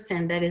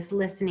person that is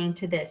listening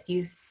to this.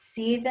 You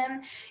see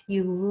them,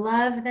 you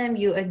love them,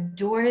 you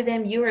adore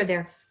them. You are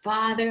their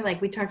father,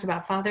 like we talked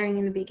about fathering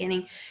in the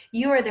beginning.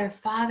 You are their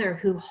father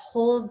who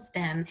holds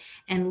them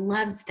and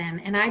loves them.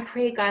 And I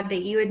pray, God,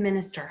 that you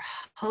administer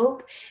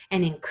hope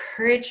and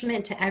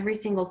encouragement to every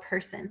single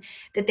person,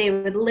 that they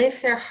would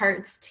lift their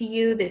hearts to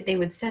you, that they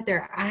would set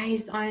their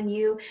eyes on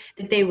you,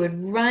 that they would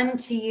run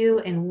to you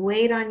and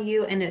wait on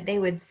you, and that they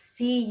would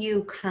see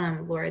you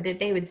come, Lord, that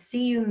they would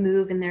see you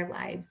move in their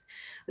lives.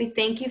 We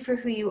thank you for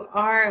who you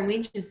are, and we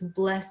just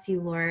bless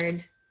you,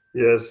 Lord.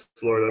 Yes,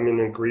 Lord, I'm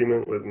in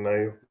agreement with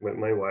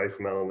my wife,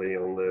 Melanie,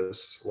 on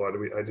this. Lord,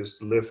 I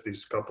just lift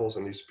these couples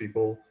and these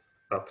people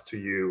up to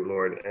you,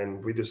 Lord,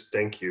 and we just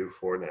thank you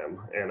for them.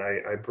 And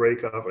I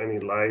break off any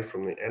lie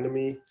from the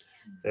enemy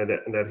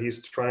that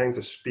he's trying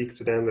to speak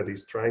to them, that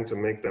he's trying to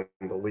make them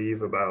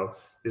believe about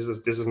this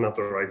is not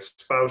the right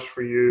spouse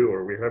for you,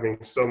 or we're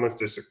having so much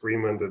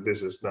disagreement that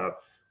this is not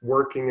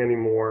working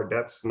anymore.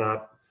 That's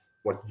not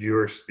what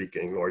you're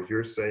speaking, Lord.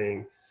 You're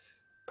saying,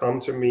 come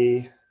to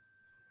me,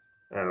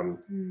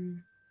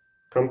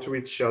 come to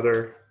each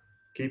other,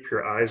 keep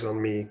your eyes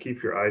on me,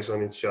 keep your eyes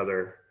on each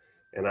other,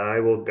 and I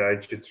will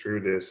guide you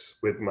through this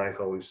with my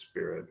Holy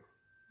Spirit.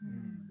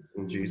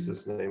 In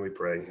Jesus' name we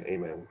pray.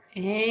 Amen.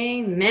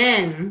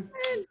 Amen.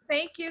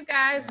 Thank you,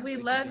 guys. We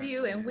love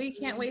you, and we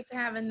can't wait to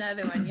have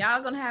another one.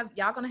 Y'all gonna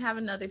have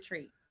another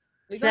treat.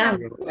 You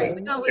guys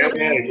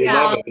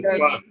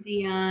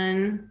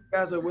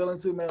are willing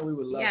to, man. We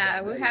would love that.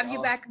 Yeah, we'll have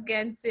you back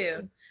again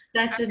soon.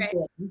 Such a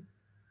good.